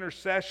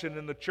intercession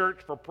in the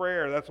church for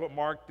prayer. That's what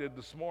Mark did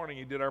this morning.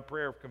 He did our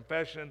prayer of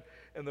confession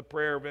and the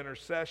prayer of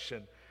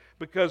intercession.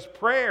 Because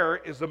prayer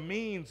is a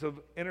means of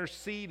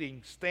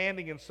interceding,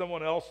 standing in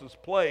someone else's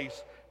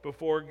place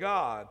before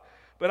God.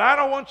 But I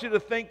don't want you to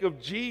think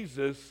of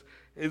Jesus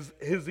as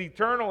his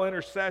eternal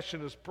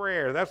intercession as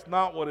prayer. That's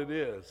not what it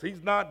is.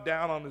 He's not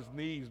down on his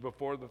knees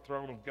before the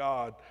throne of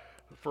God,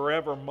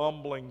 forever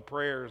mumbling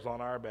prayers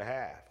on our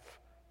behalf.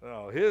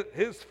 No,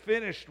 his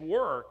finished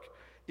work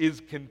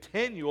is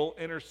continual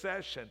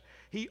intercession.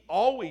 He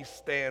always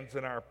stands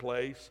in our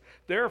place.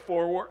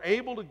 Therefore, we're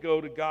able to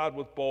go to God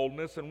with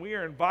boldness, and we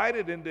are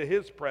invited into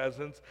his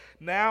presence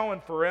now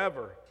and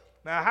forever.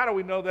 Now, how do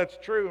we know that's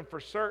true and for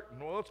certain?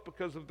 Well, it's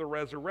because of the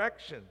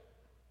resurrection.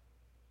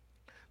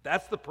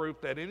 That's the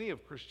proof that any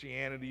of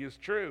Christianity is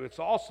true. It's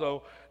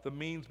also the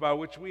means by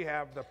which we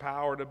have the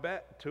power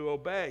to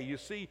obey. You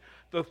see,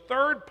 the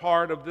third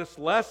part of this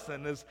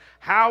lesson is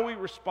how we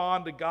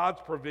respond to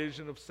God's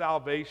provision of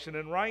salvation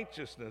and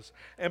righteousness.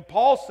 And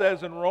Paul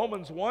says in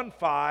Romans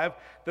 1:5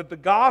 that the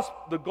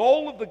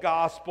goal of the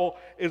gospel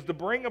is to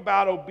bring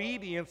about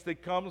obedience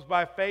that comes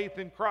by faith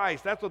in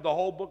Christ. That's what the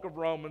whole book of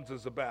Romans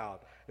is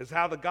about, is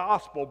how the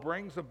gospel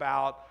brings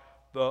about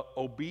the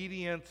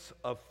obedience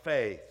of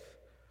faith.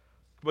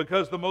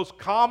 Because the most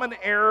common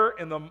error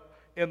in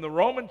the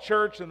Roman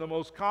church and the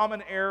most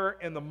common error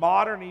in the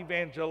modern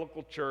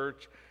evangelical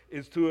church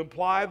is to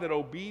imply that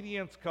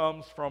obedience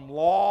comes from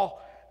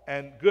law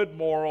and good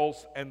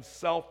morals and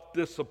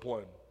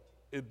self-discipline.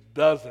 It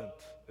doesn't.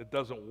 It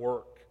doesn't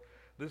work.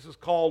 This is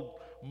called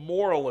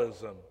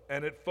moralism,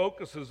 and it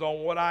focuses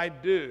on what I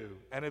do.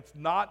 And it's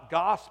not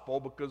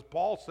gospel, because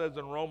Paul says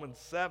in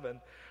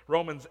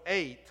Romans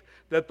 8,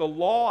 that the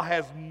law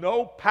has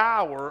no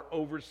power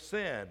over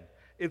sin.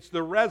 It's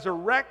the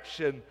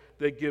resurrection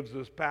that gives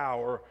us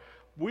power.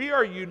 We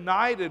are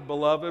united,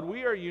 beloved.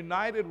 We are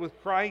united with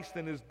Christ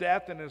in his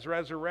death and his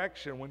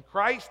resurrection. When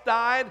Christ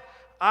died,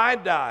 I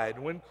died.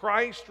 When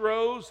Christ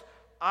rose,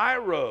 I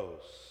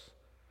rose.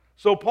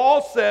 So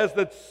Paul says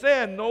that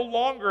sin no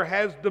longer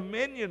has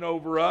dominion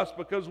over us,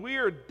 because we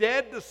are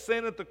dead to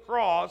sin at the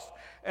cross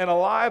and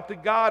alive to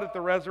God at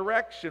the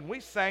resurrection. We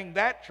sang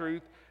that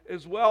truth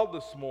as well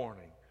this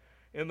morning.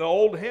 In the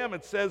old hymn,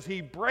 it says,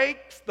 he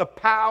breaks the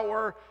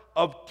power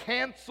of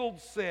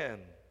canceled sin.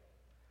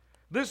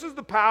 This is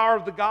the power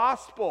of the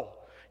gospel.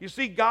 You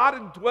see, God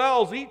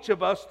indwells each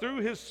of us through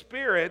his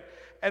Spirit,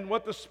 and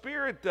what the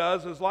Spirit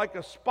does is, like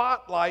a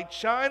spotlight,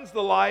 shines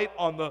the light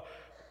on the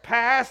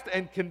past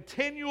and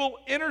continual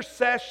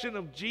intercession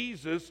of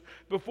Jesus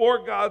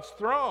before God's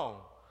throne.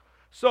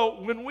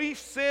 So when we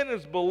sin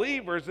as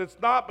believers, it's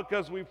not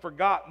because we've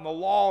forgotten the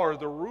law or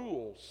the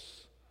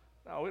rules.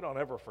 No, we don't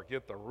ever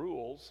forget the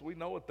rules. We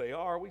know what they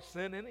are. We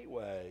sin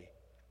anyway.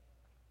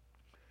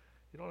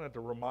 You don't have to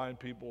remind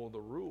people of the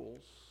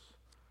rules.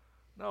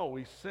 No,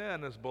 we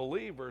sin as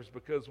believers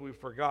because we've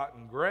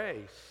forgotten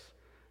grace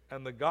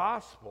and the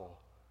gospel,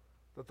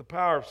 that the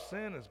power of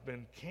sin has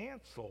been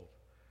canceled.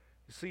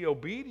 You see,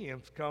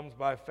 obedience comes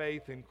by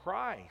faith in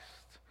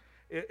Christ.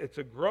 It's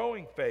a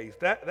growing faith.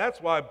 That's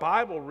why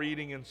Bible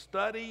reading and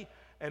study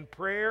and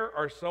prayer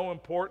are so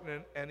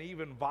important and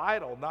even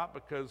vital, not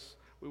because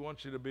we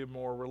want you to be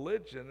more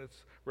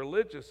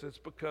religious. It's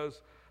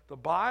because the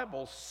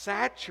Bible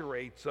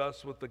saturates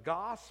us with the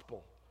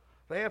gospel.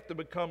 They have to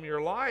become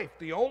your life.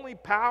 The only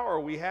power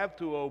we have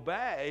to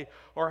obey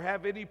or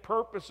have any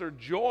purpose or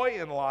joy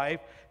in life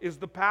is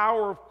the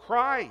power of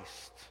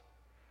Christ.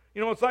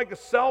 You know, it's like a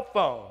cell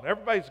phone.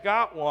 Everybody's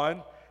got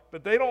one,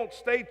 but they don't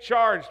stay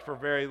charged for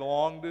very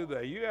long, do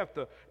they?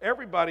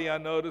 Everybody I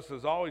notice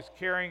is always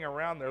carrying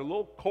around their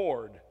little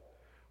cord,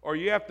 or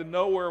you have to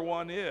know where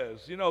one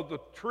is. You know, the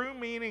true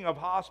meaning of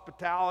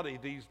hospitality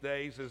these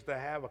days is to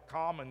have a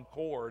common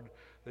cord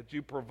that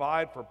you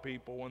provide for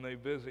people when they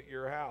visit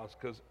your house,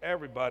 because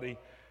everybody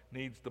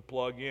needs to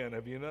plug in.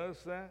 Have you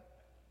noticed that?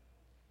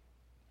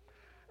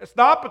 It's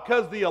not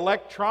because the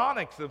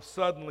electronics have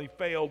suddenly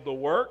failed to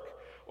work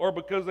or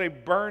because they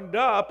burned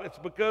up. It's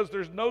because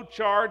there's no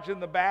charge in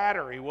the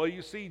battery. Well,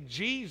 you see,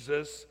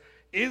 Jesus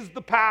is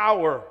the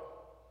power,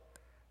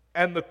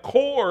 and the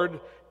cord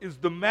is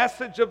the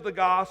message of the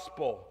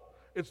gospel.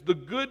 It's the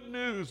good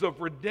news of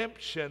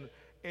redemption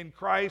in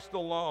Christ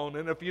alone.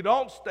 And if you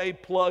don't stay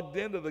plugged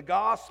into the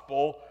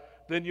gospel,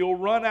 then you'll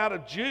run out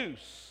of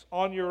juice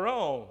on your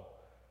own,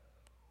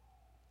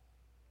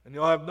 and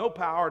you'll have no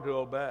power to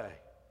obey.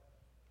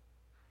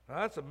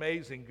 Now, that's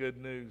amazing good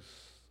news,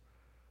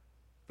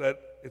 that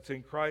it's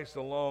in Christ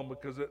alone,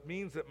 because it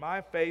means that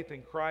my faith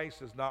in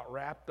Christ is not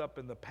wrapped up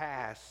in the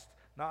past,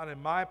 not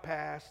in my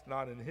past,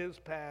 not in his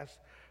past,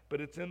 but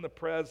it's in the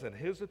present.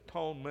 His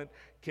atonement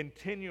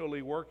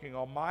continually working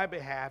on my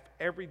behalf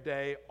every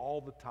day,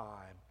 all the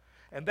time.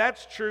 And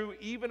that's true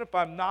even if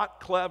I'm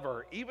not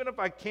clever, even if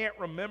I can't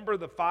remember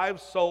the 5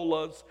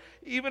 solas,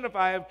 even if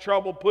I have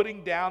trouble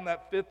putting down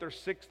that 5th or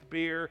 6th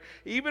beer,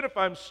 even if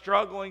I'm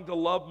struggling to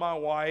love my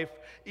wife,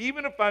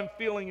 even if I'm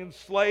feeling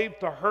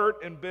enslaved to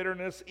hurt and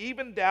bitterness,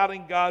 even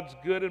doubting God's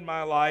good in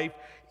my life,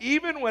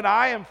 even when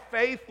I am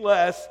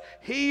faithless,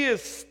 He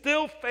is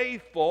still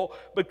faithful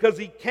because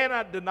He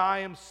cannot deny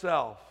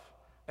Himself.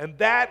 And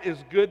that is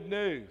good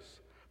news.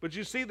 But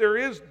you see, there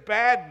is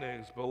bad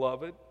news,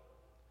 beloved.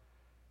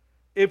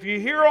 If you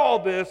hear all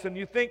this and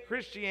you think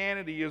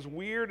Christianity is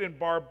weird and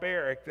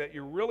barbaric, that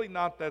you're really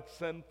not that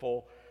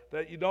sinful,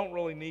 that you don't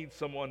really need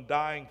someone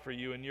dying for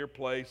you in your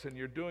place and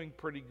you're doing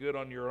pretty good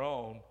on your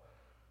own,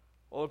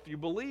 well, if you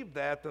believe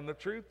that, then the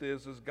truth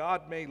is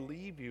God may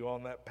leave you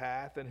on that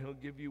path and He'll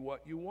give you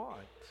what you want.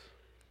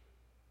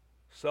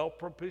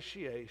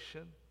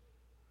 Self-propitiation,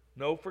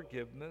 no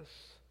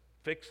forgiveness,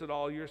 fix it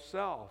all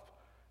yourself.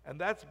 And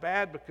that's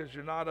bad because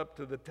you're not up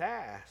to the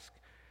task.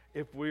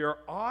 If we are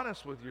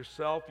honest with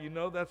yourself, you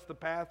know that's the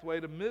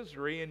pathway to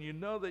misery, and you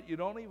know that you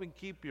don't even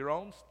keep your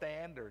own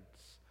standards.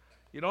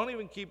 You don't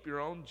even keep your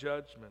own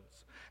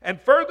judgments.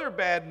 And further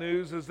bad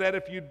news is that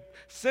if you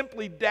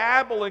simply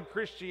dabble in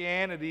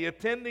Christianity,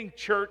 attending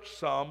church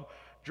some,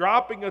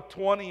 dropping a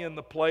 20 in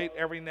the plate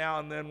every now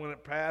and then when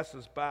it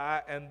passes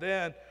by, and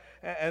then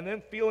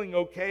feeling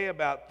okay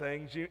about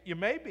things, you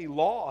may be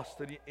lost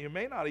and you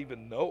may not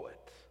even know it.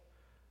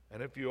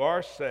 And if you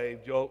are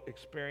saved, you'll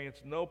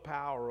experience no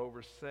power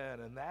over sin.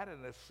 And that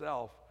in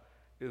itself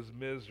is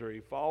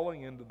misery,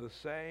 falling into the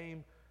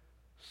same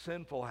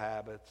sinful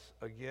habits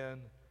again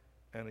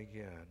and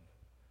again.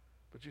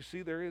 But you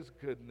see, there is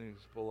good news,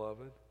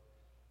 beloved.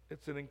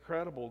 It's an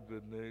incredible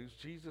good news.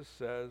 Jesus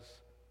says,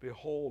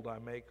 "Behold, I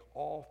make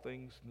all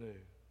things new."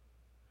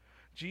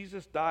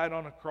 Jesus died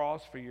on a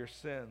cross for your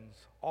sins,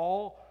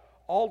 all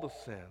the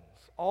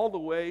sins, all the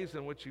ways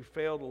in which you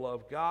fail to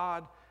love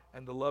God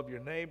and to love your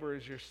neighbor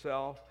as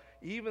yourself,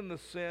 even the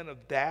sin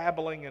of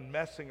dabbling and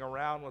messing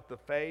around with the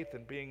faith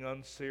and being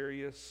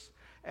unserious.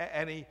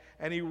 And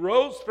he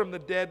rose from the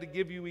dead to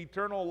give you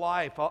eternal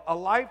life, a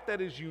life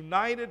that is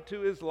united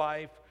to His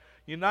life,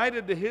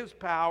 united to His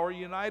power,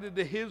 united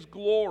to His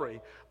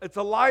glory. It's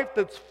a life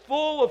that's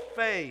full of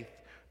faith.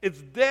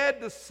 It's dead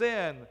to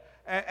sin,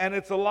 and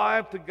it's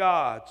alive to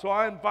God. So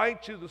I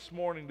invite you this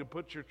morning to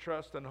put your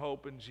trust and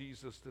hope in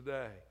Jesus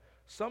today.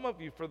 Some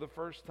of you for the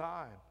first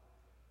time.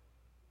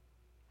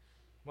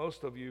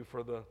 Most of you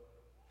for the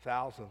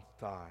 1,000th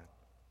time,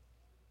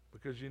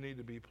 because you need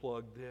to be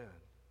plugged in.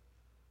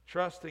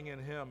 Trusting in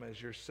Him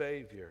as your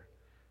Savior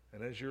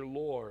and as your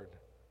Lord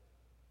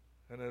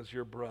and as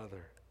your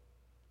brother.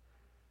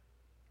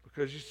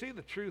 Because you see,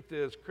 the truth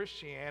is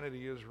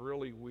Christianity is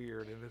really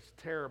weird and it's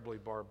terribly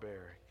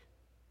barbaric.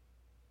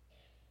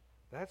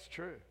 That's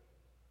true.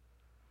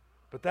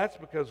 But that's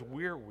because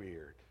we're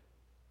weird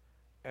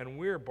and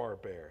we're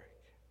barbaric.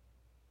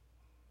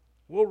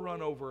 We'll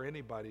run over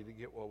anybody to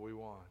get what we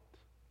want.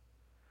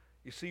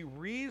 You see,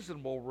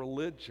 reasonable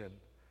religion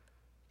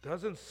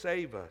doesn't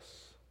save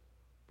us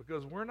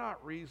because we're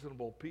not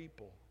reasonable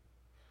people.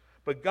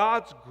 But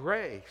God's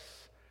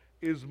grace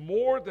is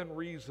more than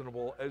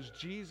reasonable as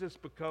Jesus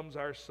becomes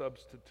our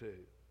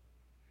substitute.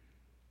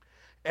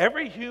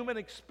 Every human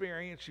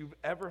experience you've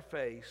ever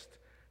faced,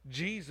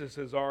 Jesus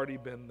has already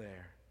been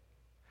there.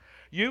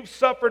 You've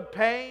suffered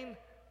pain,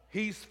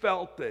 He's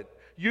felt it.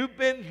 You've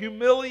been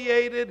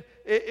humiliated,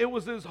 it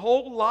was His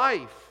whole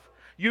life.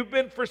 You've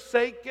been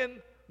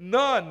forsaken,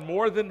 none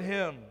more than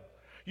Him.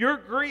 Your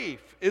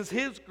grief is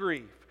His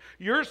grief.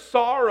 Your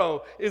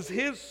sorrow is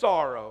His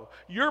sorrow.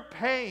 Your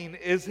pain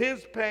is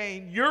His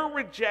pain. Your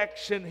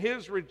rejection,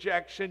 His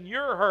rejection.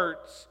 Your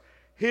hurts,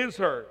 His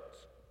hurts.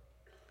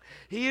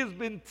 He has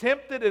been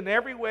tempted in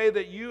every way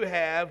that you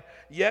have,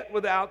 yet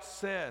without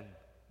sin.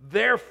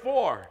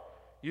 Therefore,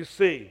 you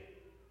see,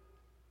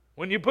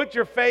 when you put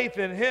your faith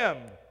in Him,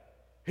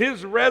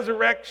 His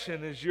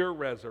resurrection is your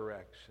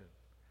resurrection.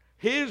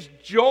 His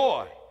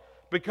joy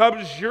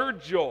becomes your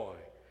joy.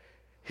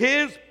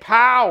 His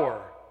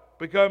power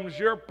becomes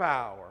your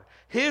power.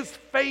 His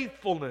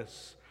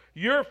faithfulness,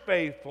 your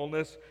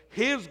faithfulness.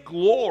 His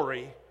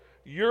glory,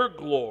 your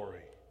glory.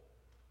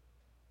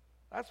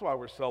 That's why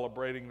we're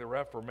celebrating the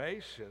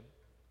Reformation.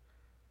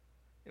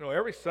 You know,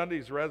 every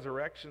Sunday's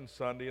Resurrection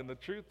Sunday, and the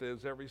truth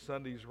is every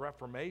Sunday's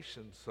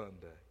Reformation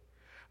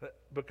Sunday.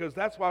 Because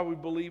that's why we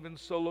believe in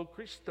solo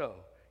Christo,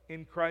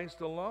 in Christ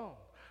alone.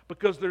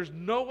 Because there's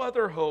no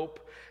other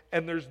hope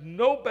and there's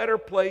no better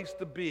place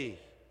to be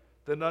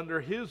than under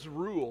His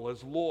rule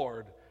as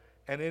Lord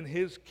and in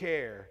His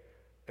care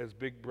as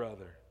Big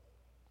Brother.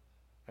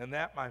 And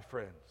that, my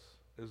friends,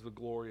 is the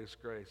glorious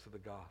grace of the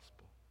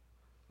gospel.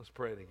 Let's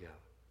pray together.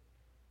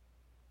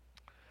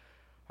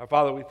 Our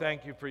Father, we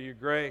thank You for Your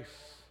grace.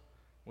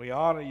 We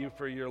honor You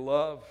for Your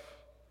love.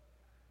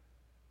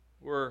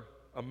 We're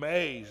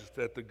amazed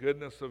at the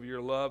goodness of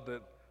Your love,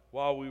 that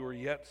while we were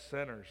yet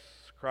sinners,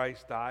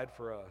 Christ died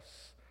for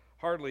us.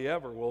 Hardly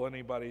ever will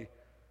anybody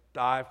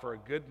die for a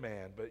good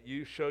man, but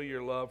you show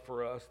your love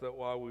for us that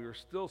while we were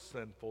still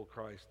sinful,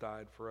 Christ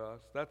died for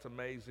us. That's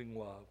amazing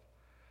love.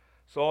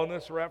 So on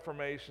this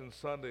Reformation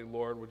Sunday,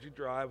 Lord, would you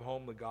drive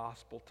home the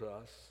gospel to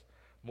us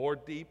more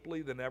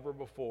deeply than ever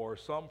before,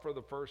 some for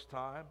the first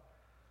time?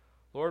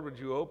 Lord, would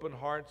you open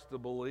hearts to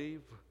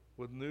believe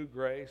with new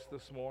grace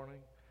this morning,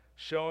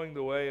 showing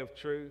the way of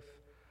truth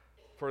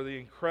for the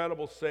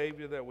incredible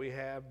Savior that we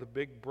have, the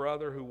big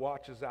brother who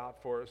watches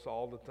out for us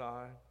all the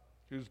time,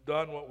 who's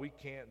done what we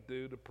can't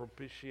do to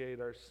propitiate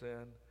our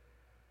sin.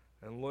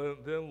 And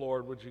then,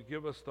 Lord, would you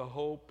give us the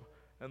hope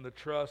and the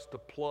trust to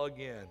plug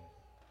in,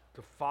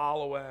 to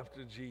follow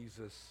after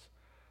Jesus,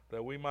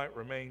 that we might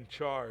remain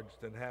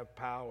charged and have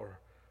power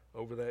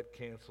over that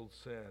canceled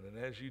sin.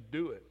 And as you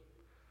do it,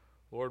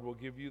 Lord, we'll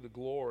give you the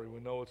glory.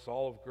 We know it's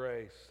all of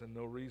grace and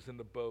no reason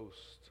to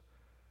boast.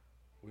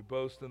 We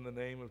boast in the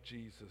name of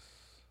Jesus.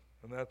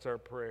 And that's our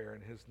prayer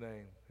in his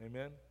name.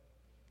 Amen?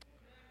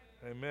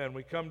 Amen.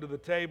 We come to the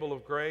table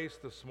of grace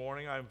this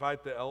morning. I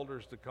invite the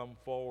elders to come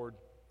forward.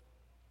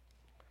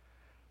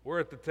 We're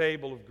at the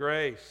table of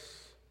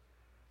grace.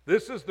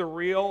 This is the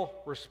real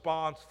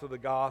response to the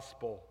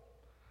gospel.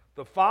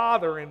 The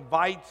Father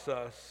invites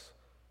us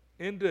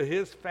into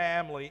his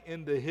family,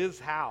 into his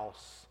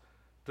house,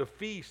 to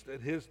feast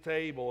at his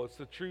table. It's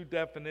the true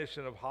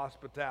definition of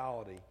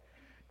hospitality.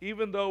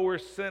 Even though we're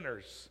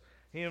sinners,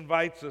 he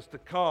invites us to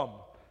come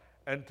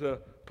and to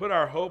put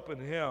our hope in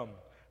him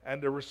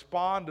and to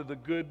respond to the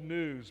good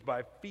news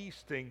by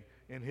feasting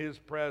in his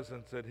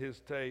presence at his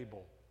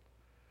table.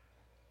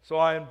 So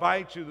I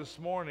invite you this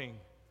morning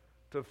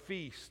to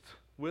feast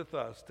with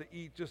us, to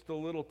eat just a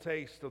little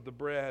taste of the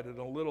bread and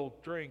a little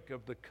drink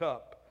of the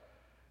cup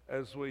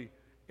as we,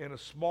 in a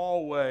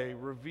small way,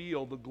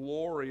 reveal the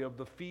glory of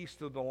the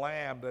feast of the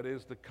Lamb that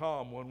is to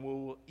come, when we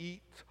will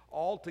eat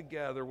all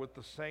together with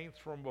the saints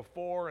from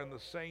before and the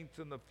saints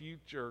in the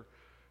future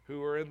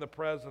who are in the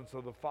presence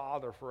of the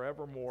Father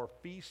forevermore,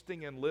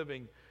 feasting and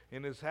living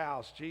in his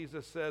house.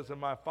 Jesus says, in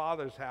my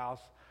Father's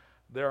house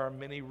there are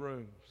many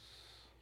rooms.